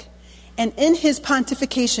Republic. And in his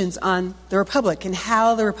pontifications on the Republic and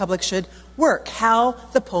how the Republic should work, how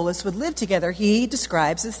the polis would live together, he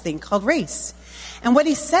describes this thing called race. And what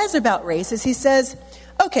he says about race is he says,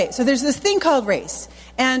 okay, so there's this thing called race.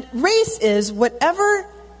 And race is whatever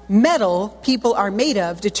metal people are made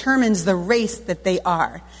of determines the race that they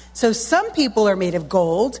are. So some people are made of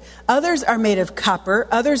gold, others are made of copper,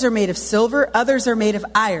 others are made of silver, others are made of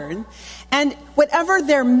iron. And whatever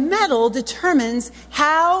their metal determines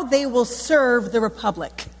how they will serve the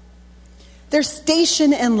Republic. Their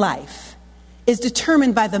station in life is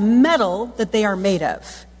determined by the metal that they are made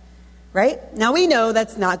of. Right? Now we know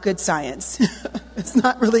that's not good science. It's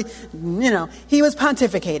not really, he was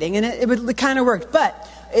pontificating and it kind of worked, but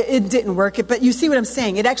it didn't work. But you see what I'm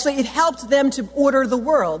saying? It helped them to order the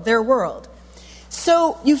world, their world.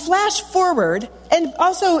 So you flash forward, and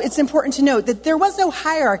also it's important to note that there was no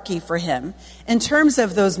hierarchy for him in terms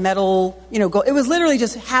of those metal, gold. It was literally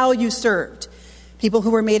just how you served. People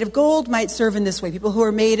who were made of gold might serve in this way. People who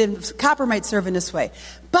were made of copper might serve in this way.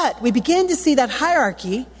 But we begin to see that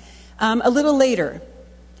hierarchy a little later.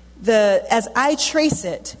 As I trace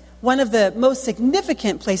it, one of the most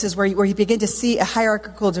significant places where you begin to see a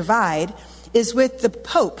hierarchical divide is with the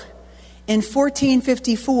Pope in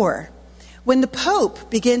 1454. When the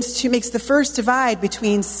Pope makes the first divide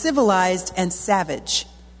between civilized and savage.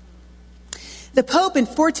 The Pope in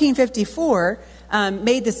 1454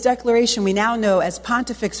 made this declaration we now know as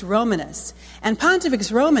Pontifex Romanus. And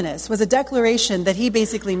Pontifex Romanus was a declaration that he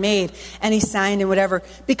basically made and he signed and whatever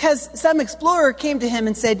because some explorer came to him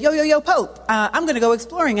and said, yo, Pope, I'm going to go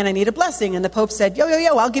exploring and I need a blessing. And the Pope said, yo,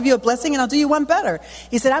 I'll give you a blessing and I'll do you one better.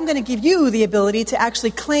 He said, I'm going to give you the ability to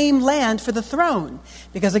actually claim land for the throne.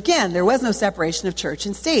 Because again, there was no separation of church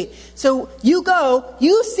and state. So you go,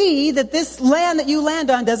 you see that this land that you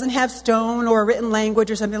land on doesn't have stone or a written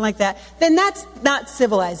language or something like that. Then that's not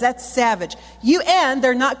civilized, that's savage. And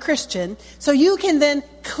they're not Christian. So you can then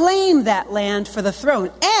claim that land for the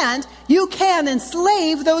throne. And you can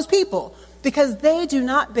enslave those people because they do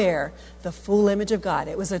not bear the full image of God.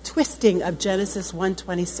 It was a twisting of Genesis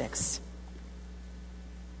 1:26.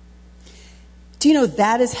 Do you know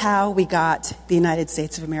that is how we got the United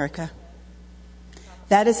States of America?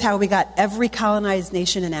 That is how we got every colonized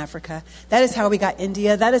nation in Africa. That is how we got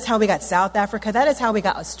India. That is how we got South Africa. That is how we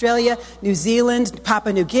got Australia, New Zealand,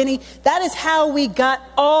 Papua New Guinea. That is how we got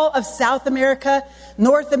all of South America,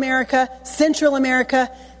 North America, Central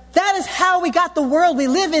America. That is how we got the world we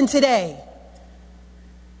live in today.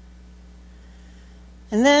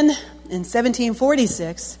 And then in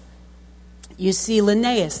 1746, you see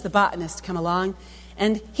Linnaeus, the botanist, come along.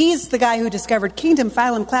 And he's the guy who discovered kingdom,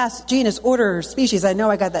 phylum, class, genus, order, species. I know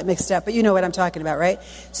I got that mixed up, but you know what I'm talking about, right?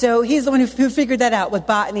 So he's the one who figured that out with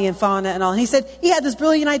botany and fauna and all. And he said, he had this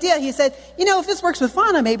brilliant idea. He said, if this works with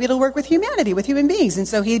fauna, maybe it'll work with humanity, with human beings. And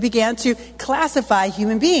so he began to classify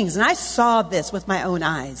human beings. And I saw this with my own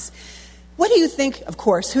eyes. What do you think, of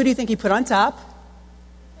course, who do you think he put on top?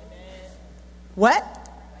 What?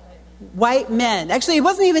 White men. Actually, he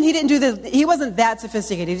wasn't that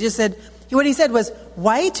sophisticated. He just said, what he said was,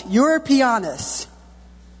 white Europeanus.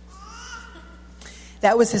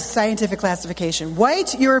 That was his scientific classification.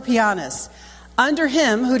 White Europeanus. Under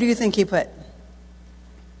him, who do you think he put?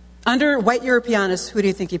 Under white Europeanus, who do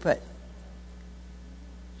you think he put?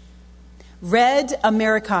 Red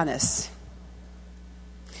Americanus.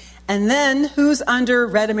 And then, who's under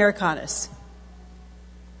red Americanus?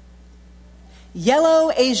 Yellow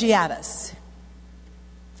Asiatus.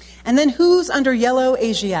 And then who's under yellow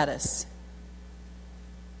Asiatus?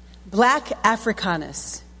 Black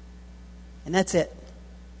Africanus. And that's it.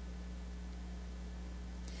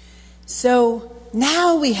 So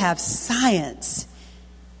now we have science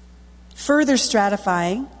further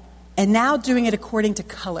stratifying and now doing it according to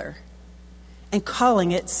color and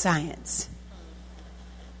calling it science.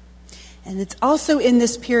 And it's also in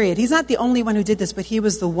this period, he's not the only one who did this, but he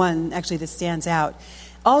was the one actually that stands out.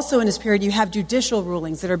 Also in this period, you have judicial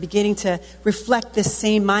rulings that are beginning to reflect this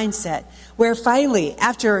same mindset, where finally,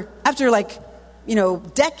 after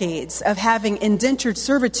decades of having indentured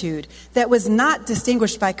servitude that was not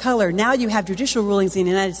distinguished by color, now you have judicial rulings in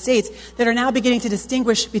the United States that are now beginning to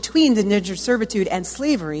distinguish between the indentured servitude and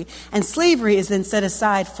slavery is then set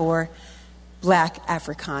aside for black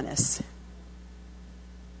Africanus.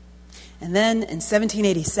 And then in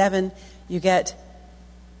 1787, you get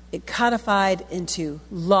it codified into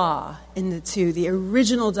law, into the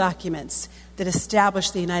original documents that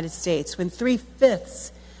establish the United States, when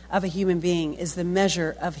 3/5 of a human being is the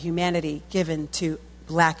measure of humanity given to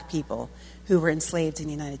black people who were enslaved in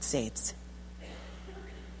the United States.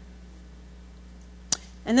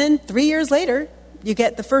 And then 3 years later, you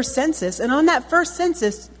get the first census, and on that first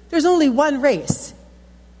census, there's only one race,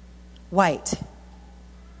 white.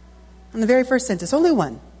 On the very first census, only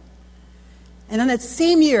one. And on that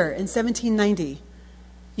same year, in 1790,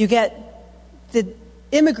 you get the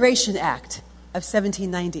Immigration Act of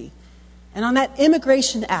 1790. And on that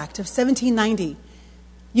Immigration Act of 1790,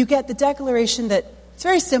 you get the declaration that it's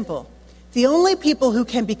very simple. The only people who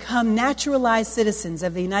can become naturalized citizens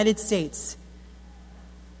of the United States,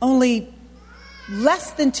 only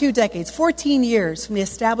less than 2 decades, 14 years from the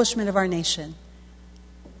establishment of our nation,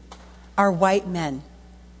 are white men.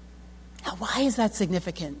 Now, why is that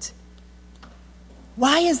significant?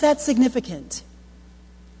 Why is that significant?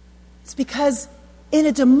 It's because in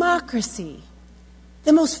a democracy,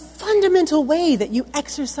 the most fundamental way that you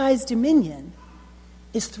exercise dominion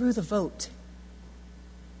is through the vote.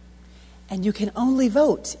 And you can only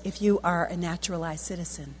vote if you are a naturalized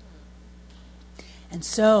citizen. And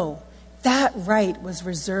so, that right was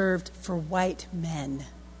reserved for white men.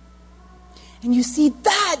 And you see,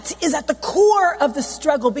 that is at the core of the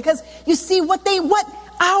struggle, because you see, what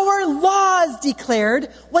our laws declared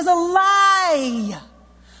was a lie.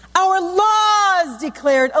 Our laws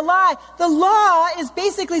declared a lie. The law is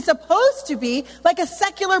basically supposed to be like a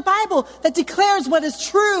secular Bible that declares what is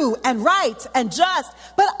true and right and just.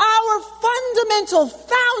 But our fundamental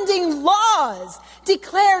founding laws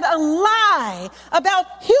declared a lie about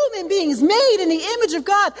human beings made in the image of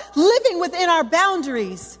God, living within our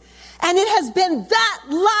boundaries. And it has been that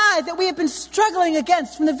lie that we have been struggling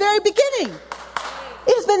against from the very beginning.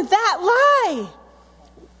 It has been that lie.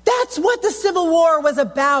 That's what the Civil War was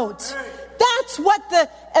about. That's what the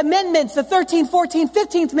amendments, the 13th, 14th,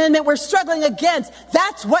 15th Amendment were struggling against.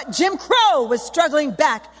 That's what Jim Crow was struggling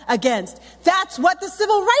back against. That's what the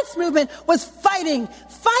Civil Rights Movement was fighting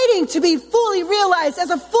to be fully realized as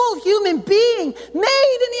a full human being,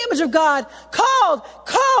 made in the image of God,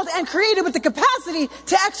 called and created with the capacity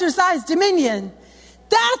to exercise dominion.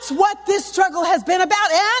 That's what this struggle has been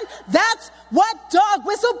about, and that's what dog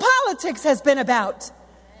whistle politics has been about.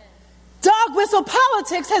 Dog whistle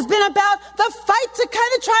politics has been about the fight to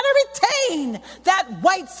kind of try to retain that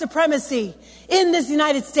white supremacy in this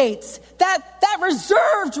United States, that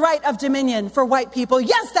reserved right of dominion for white people.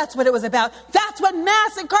 Yes, that's what it was about. That's what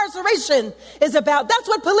mass incarceration is about. That's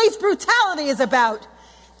what police brutality is about.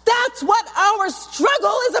 That's what our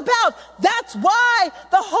struggle is about. That's why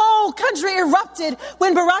the whole country erupted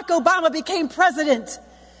when Barack Obama became president.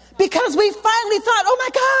 Because we finally thought, oh my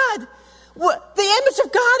God, the image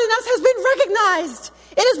of God in us has been recognized.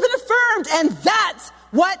 It has been affirmed. And that's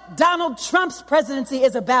what Donald Trump's presidency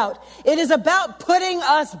is about. It is about putting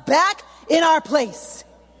us back in our place.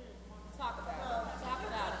 Talk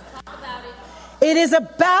about it. It is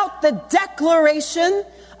about the declaration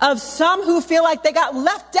of some who feel like they got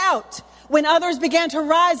left out when others began to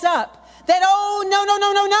rise up. That, oh,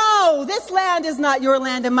 no. This land is not your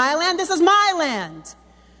land and my land. This is my land.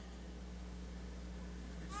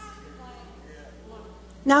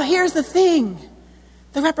 Now, here's the thing.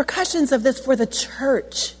 The repercussions of this for the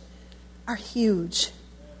church are huge.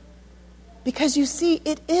 Because you see,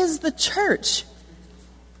 it is the church.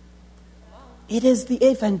 It is the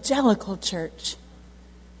evangelical church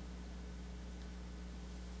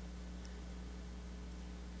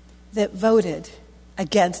that voted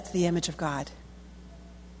against the image of God.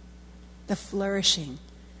 The flourishing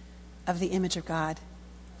of the image of God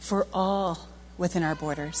for all within our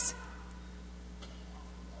borders.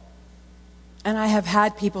 And I have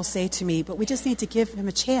had people say to me, but we just need to give him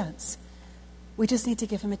a chance. We just need to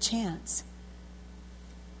give him a chance.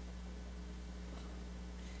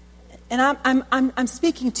 And I'm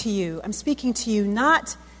speaking to you. I'm speaking to you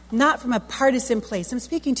not from a partisan place. I'm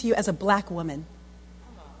speaking to you as a black woman.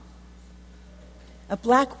 A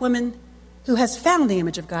black woman who has found the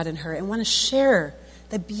image of God in her and want to share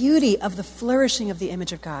the beauty of the flourishing of the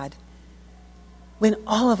image of God when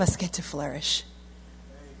all of us get to flourish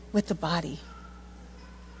with the body.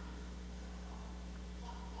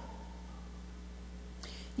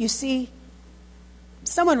 You see,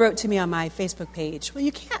 someone wrote to me on my Facebook page, well,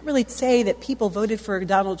 you can't really say that people voted for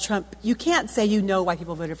Donald Trump. You can't say you know why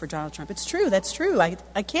people voted for Donald Trump. It's true. That's true.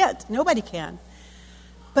 I can't. Nobody can.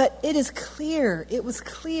 But it is clear. It was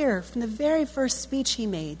clear from the very first speech he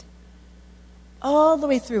made, all the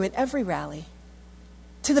way through at every rally,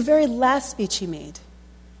 to the very last speech he made,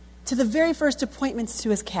 to the very first appointments to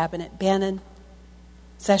his cabinet, Bannon,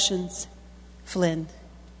 Sessions, Flynn,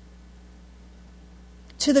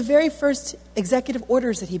 to the very first executive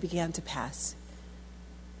orders that he began to pass,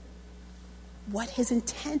 what his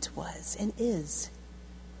intent was and is.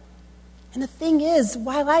 And the thing is,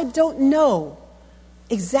 while I don't know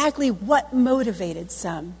exactly what motivated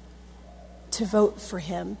some to vote for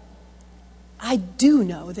him, I do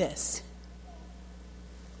know this.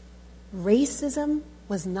 Racism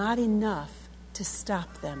was not enough to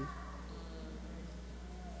stop them.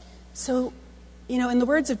 So, in the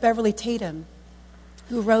words of Beverly Tatum,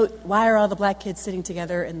 who wrote "Why Are All the Black Kids Sitting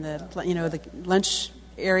Together in the lunch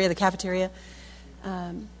area, the cafeteria?"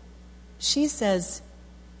 She says,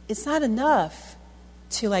 it's not enough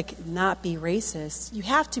to not be racist. You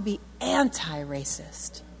have to be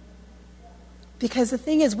anti-racist. Because the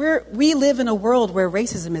thing is, we live in a world where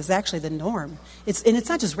racism is actually the norm. It's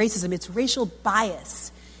not just racism, it's racial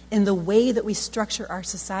bias in the way that we structure our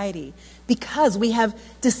society. Because we have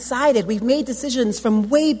decided, we've made decisions from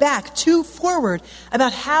way back to forward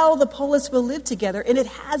about how the polis will live together, and it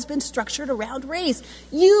has been structured around race.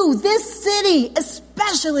 This city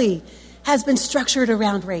especially, has been structured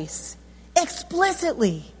around race,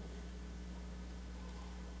 explicitly.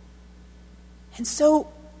 And so,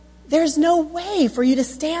 there's no way for you to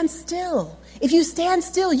stand still. If you stand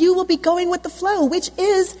still, you will be going with the flow, which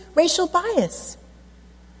is racial bias.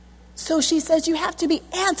 So she says you have to be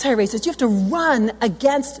anti-racist. You have to run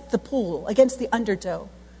against the pool, against the undertow.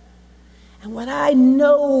 And what I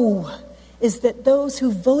know is that those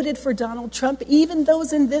who voted for Donald Trump, even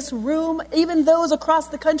those in this room, even those across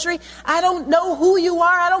the country, I don't know who you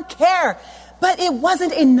are, I don't care. But it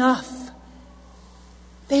wasn't enough.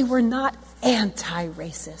 They were not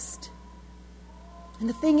anti-racist. And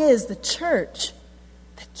the thing is, the church,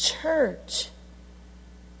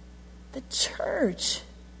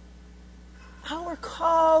 our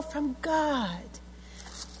call from God,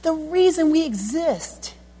 the reason we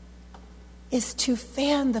exist is to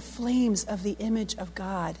fan the flames of the image of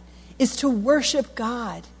God, is to worship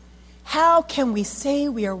God. How can we say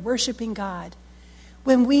we are worshiping God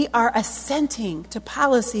when we are assenting to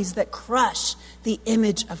policies that crush the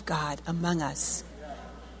image of God among us?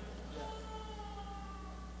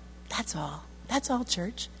 That's all. That's all,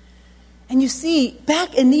 church. And you see,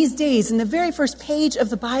 back in these days, in the very first page of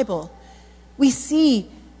the Bible, we see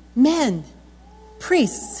men,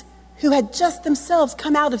 priests, who had just themselves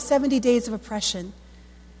come out of 70 days of oppression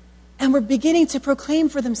and were beginning to proclaim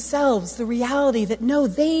for themselves the reality that, no,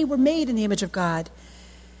 they were made in the image of God.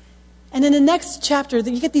 And in the next chapter,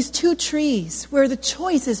 you get these two trees where the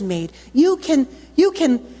choice is made. You can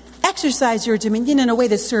exercise your dominion in a way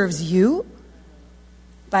that serves you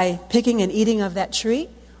by picking and eating of that tree,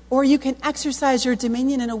 or you can exercise your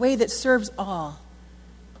dominion in a way that serves all.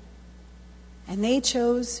 And they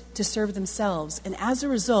chose to serve themselves. And as a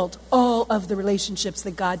result, all of the relationships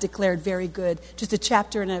that God declared very good, just a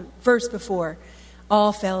chapter and a verse before,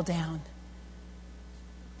 all fell down.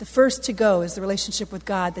 The first to go is the relationship with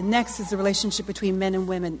God. The next is the relationship between men and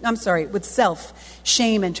women. With self.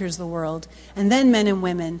 Shame enters the world. And then men and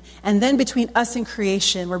women. And then between us and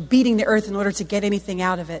creation, we're beating the earth in order to get anything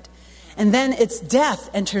out of it. And then it's death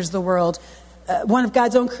enters the world. One of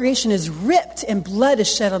God's own creation is ripped and blood is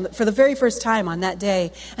shed for the very first time on that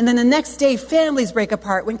day. And then the next day, families break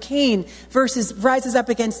apart when Cain rises up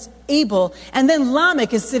against Abel. And then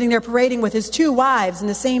Lamech is sitting there parading with his two wives in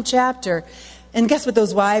the same chapter. And guess what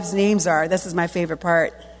those wives' names are? This is my favorite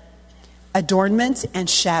part. Adornment and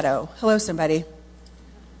Shadow. Hello, somebody.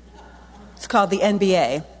 It's called the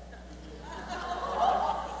NBA.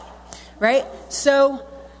 Right? So,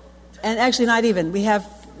 and actually not even.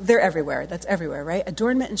 They're everywhere. That's everywhere, right?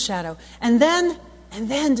 Adornment and shadow. And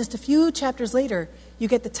then just a few chapters later, you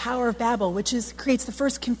get the Tower of Babel, which creates the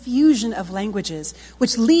first confusion of languages,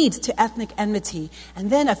 which leads to ethnic enmity. And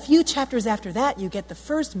then a few chapters after that, you get the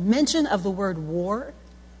first mention of the word war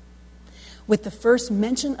with the first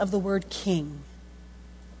mention of the word king.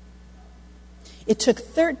 It took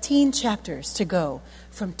 13 chapters to go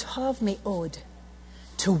from Tov Me'od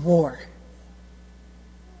to war.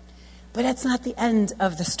 But that's not the end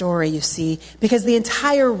of the story, you see, because the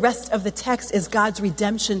entire rest of the text is God's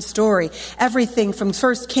redemption story. Everything from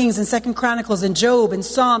 1 Kings and 2 Chronicles and Job and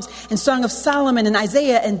Psalms and Song of Solomon and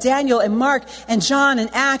Isaiah and Daniel and Mark and John and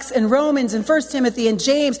Acts and Romans and 1 Timothy and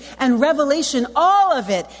James and Revelation, all of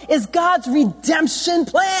it is God's redemption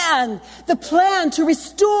plan. The plan to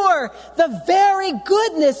restore the very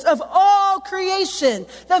goodness of all creation,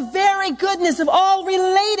 the very goodness of all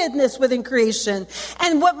relatedness within creation.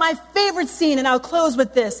 And what my favorite scene, and I'll close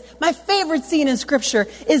with this, my favorite scene in Scripture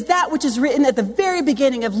is that which is written at the very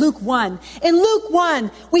beginning of Luke 1. In Luke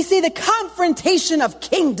 1, we see the confrontation of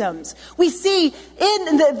kingdoms. We see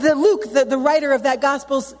in Luke, the writer of that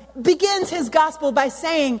gospel, begins his gospel by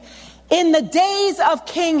saying, in the days of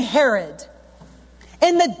King Herod,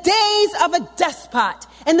 in the days of a despot,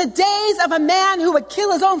 in the days of a man who would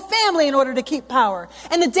kill his own family in order to keep power,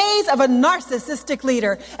 in the days of a narcissistic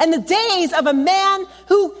leader, in the days of a man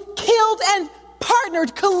who killed and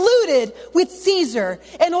partnered, colluded with Caesar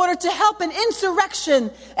in order to help an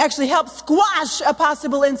insurrection, actually help squash a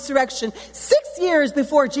possible insurrection, 6 years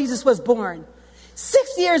before Jesus was born.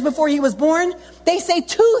 6 years before he was born, they say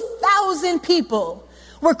 2,000 people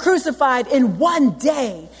were crucified in one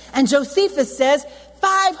day. And Josephus says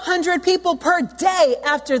 500 people per day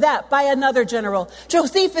after that by another general.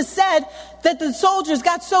 Josephus said that the soldiers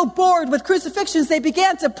got so bored with crucifixions, they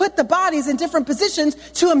began to put the bodies in different positions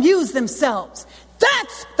to amuse themselves.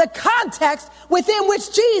 That's the context within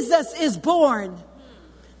which Jesus is born.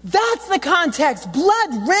 That's the context. Blood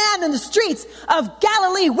ran in the streets of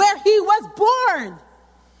Galilee where he was born.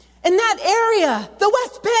 In that area, the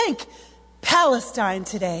West Bank, Palestine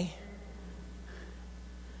today.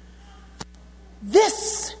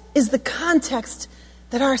 This is the context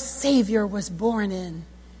that our Savior was born in.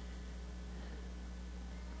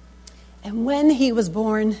 And when he was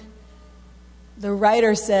born, the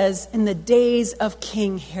writer says, in the days of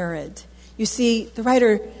King Herod. You see, the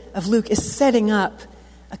writer of Luke is setting up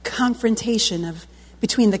a confrontation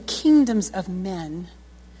between the kingdoms of men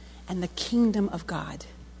and the kingdom of God.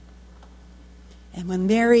 And when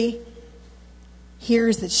Mary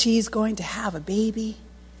hears that she's going to have a baby,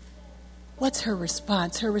 what's her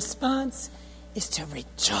response? Her response is to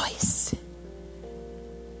rejoice,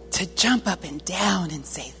 to jump up and down and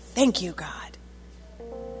say, thank you, God.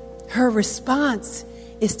 Her response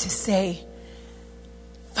is to say,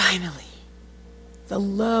 finally, the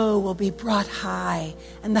low will be brought high,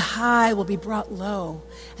 and the high will be brought low.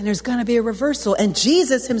 And there's going to be a reversal. And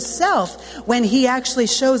Jesus himself, when he actually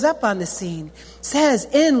shows up on the scene, says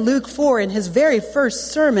in Luke 4, in his very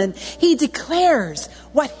first sermon, he declares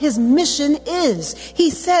what his mission is. He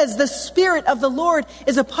says, the Spirit of the Lord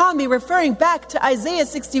is upon me, referring back to Isaiah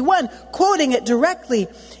 61, quoting it directly,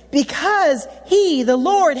 because he, the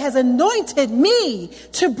Lord, has anointed me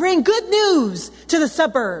to bring good news to the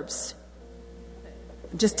suburbs.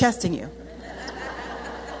 I'm just testing you.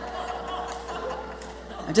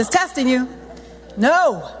 I'm just testing you.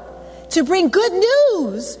 No, to bring good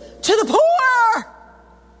news to the poor.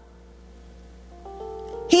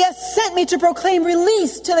 He has sent me to proclaim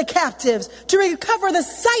release to the captives, to recover the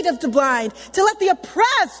sight of the blind, to let the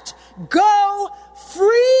oppressed go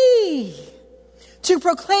free, to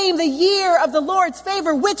proclaim the year of the Lord's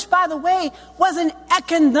favor, which, by the way, was an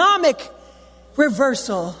economic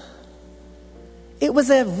reversal. It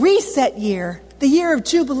was a reset year, the year of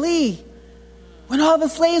Jubilee, when all the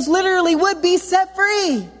slaves literally would be set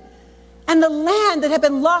free. And the land that had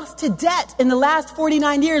been lost to debt in the last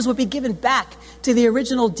 49 years would be given back to the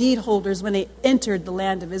original deed holders when they entered the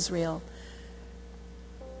land of Israel.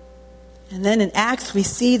 And then in Acts, we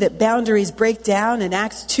see that boundaries break down in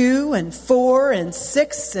Acts 2 and 4 and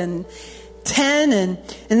 6 and 10.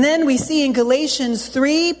 And then we see in Galatians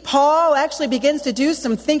 3, Paul actually begins to do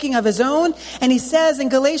some thinking of his own. And he says in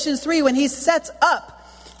Galatians 3, when he sets up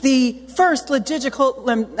the first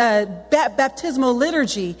baptismal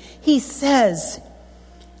liturgy, he says,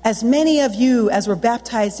 as many of you as were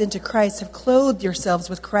baptized into Christ have clothed yourselves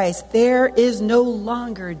with Christ. There is no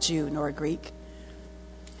longer Jew nor Greek.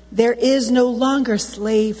 There is no longer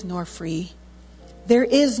slave nor free. There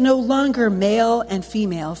is no longer male and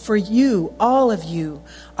female. For you, all of you,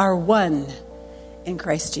 are one in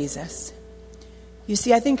Christ Jesus. You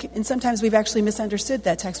see, I think, and sometimes we've actually misunderstood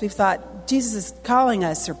that text. We've thought Jesus is calling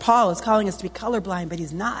us, or Paul is calling us to be colorblind, but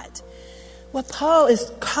he's not. What Paul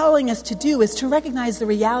is calling us to do is to recognize the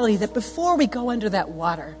reality that before we go under that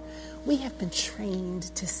water, we have been trained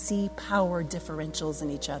to see power differentials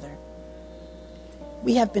in each other.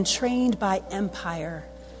 We have been trained by empire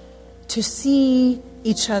to see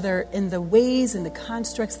each other in the ways and the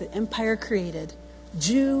constructs that empire created,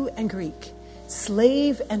 Jew and Greek,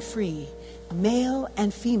 slave and free, male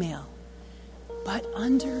and female. But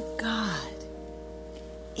under God,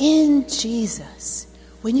 in Jesus,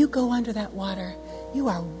 when you go under that water, you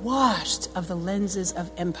are washed of the lenses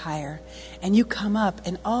of empire, and you come up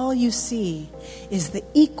and all you see is the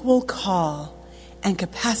equal call and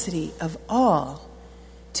capacity of all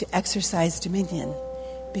to exercise dominion,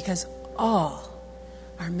 because all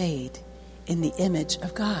are made in the image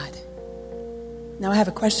of God. Now I have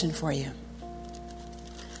a question for you.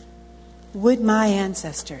 Would my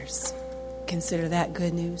ancestors consider that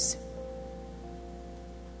good news?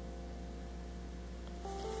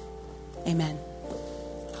 Amen.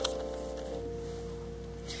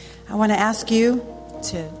 I want to ask you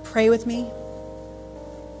to pray with me.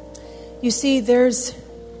 You see, there's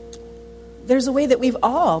a way that we've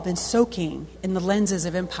all been soaking in the lenses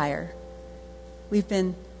of empire. We've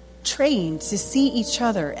been trained to see each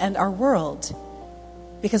other and our world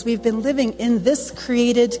because we've been living in this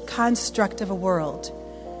created construct of a world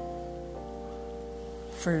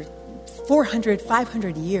for 400,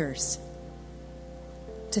 500 years.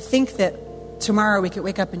 To think that tomorrow we could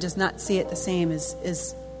wake up and just not see it the same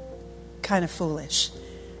is kind of foolish.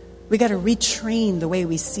 We got to retrain the way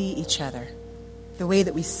we see each other, the way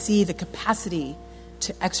that we see the capacity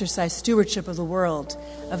to exercise stewardship of the world,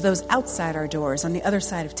 of those outside our doors, on the other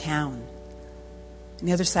side of town, on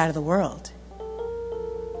the other side of the world.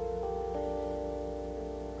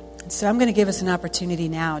 And so I'm going to give us an opportunity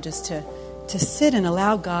now just to sit and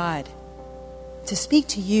allow God to speak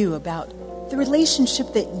to you about the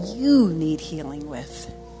relationship that you need healing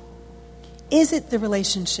with. Is it the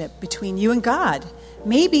relationship between you and God?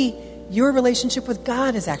 Maybe your relationship with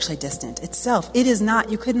God is actually distant itself. It is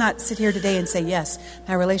not. You could not sit here today and say, yes,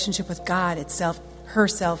 my relationship with God itself,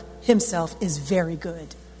 herself, himself is very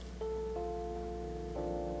good.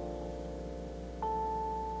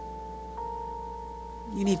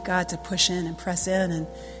 You need God to push in and press in and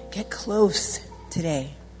get close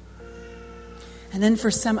today. And then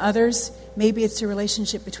for some others, maybe it's a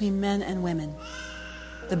relationship between men and women.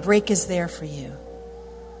 The break is there for you.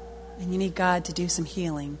 And you need God to do some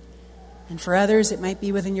healing. And for others, it might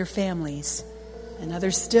be within your families. And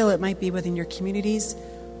others still, it might be within your communities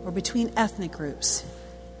or between ethnic groups.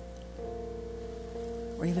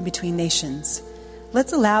 Or even between nations.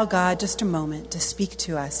 Let's allow God just a moment to speak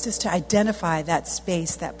to us, just to identify that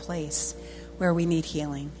space, that place where we need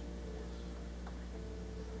healing.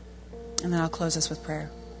 And then I'll close us with prayer.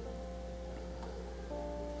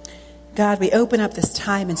 God, we open up this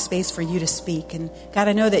time and space for you to speak. And God,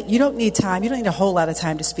 I know that you don't need time. You don't need a whole lot of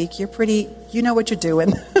time to speak. You know what you're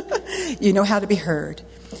doing. You know how to be heard.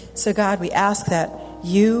 So God, we ask that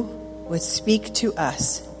you would speak to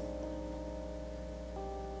us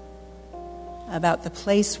about the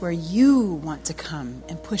place where you want to come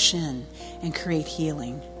and push in and create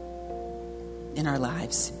healing in our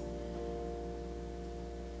lives.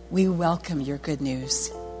 We welcome your good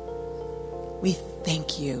news. We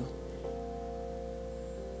thank you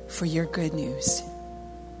for your good news.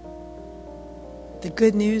 The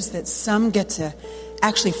good news that some get to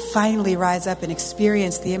actually finally rise up and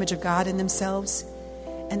experience the image of God in themselves,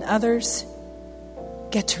 and others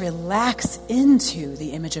get to relax into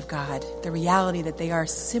the image of God, the reality that they are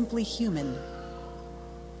simply human,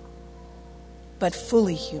 but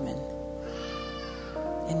fully human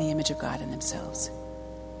in the image of God in themselves.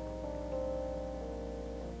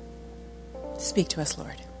 Speak to us,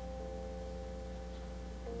 Lord.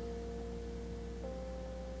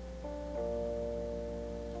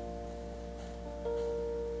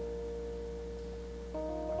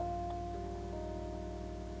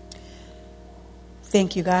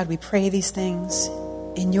 Thank you, God. We pray these things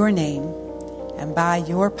in your name and by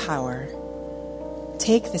your power.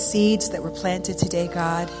 Take the seeds that were planted today,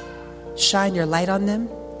 God. Shine your light on them.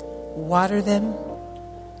 Water them.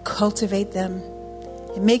 Cultivate them.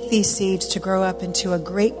 And make these seeds to grow up into a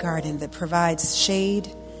great garden that provides shade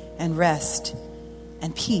and rest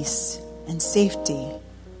and peace and safety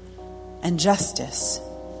and justice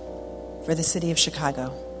for the city of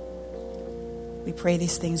Chicago. We pray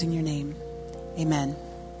these things in your name. Amen.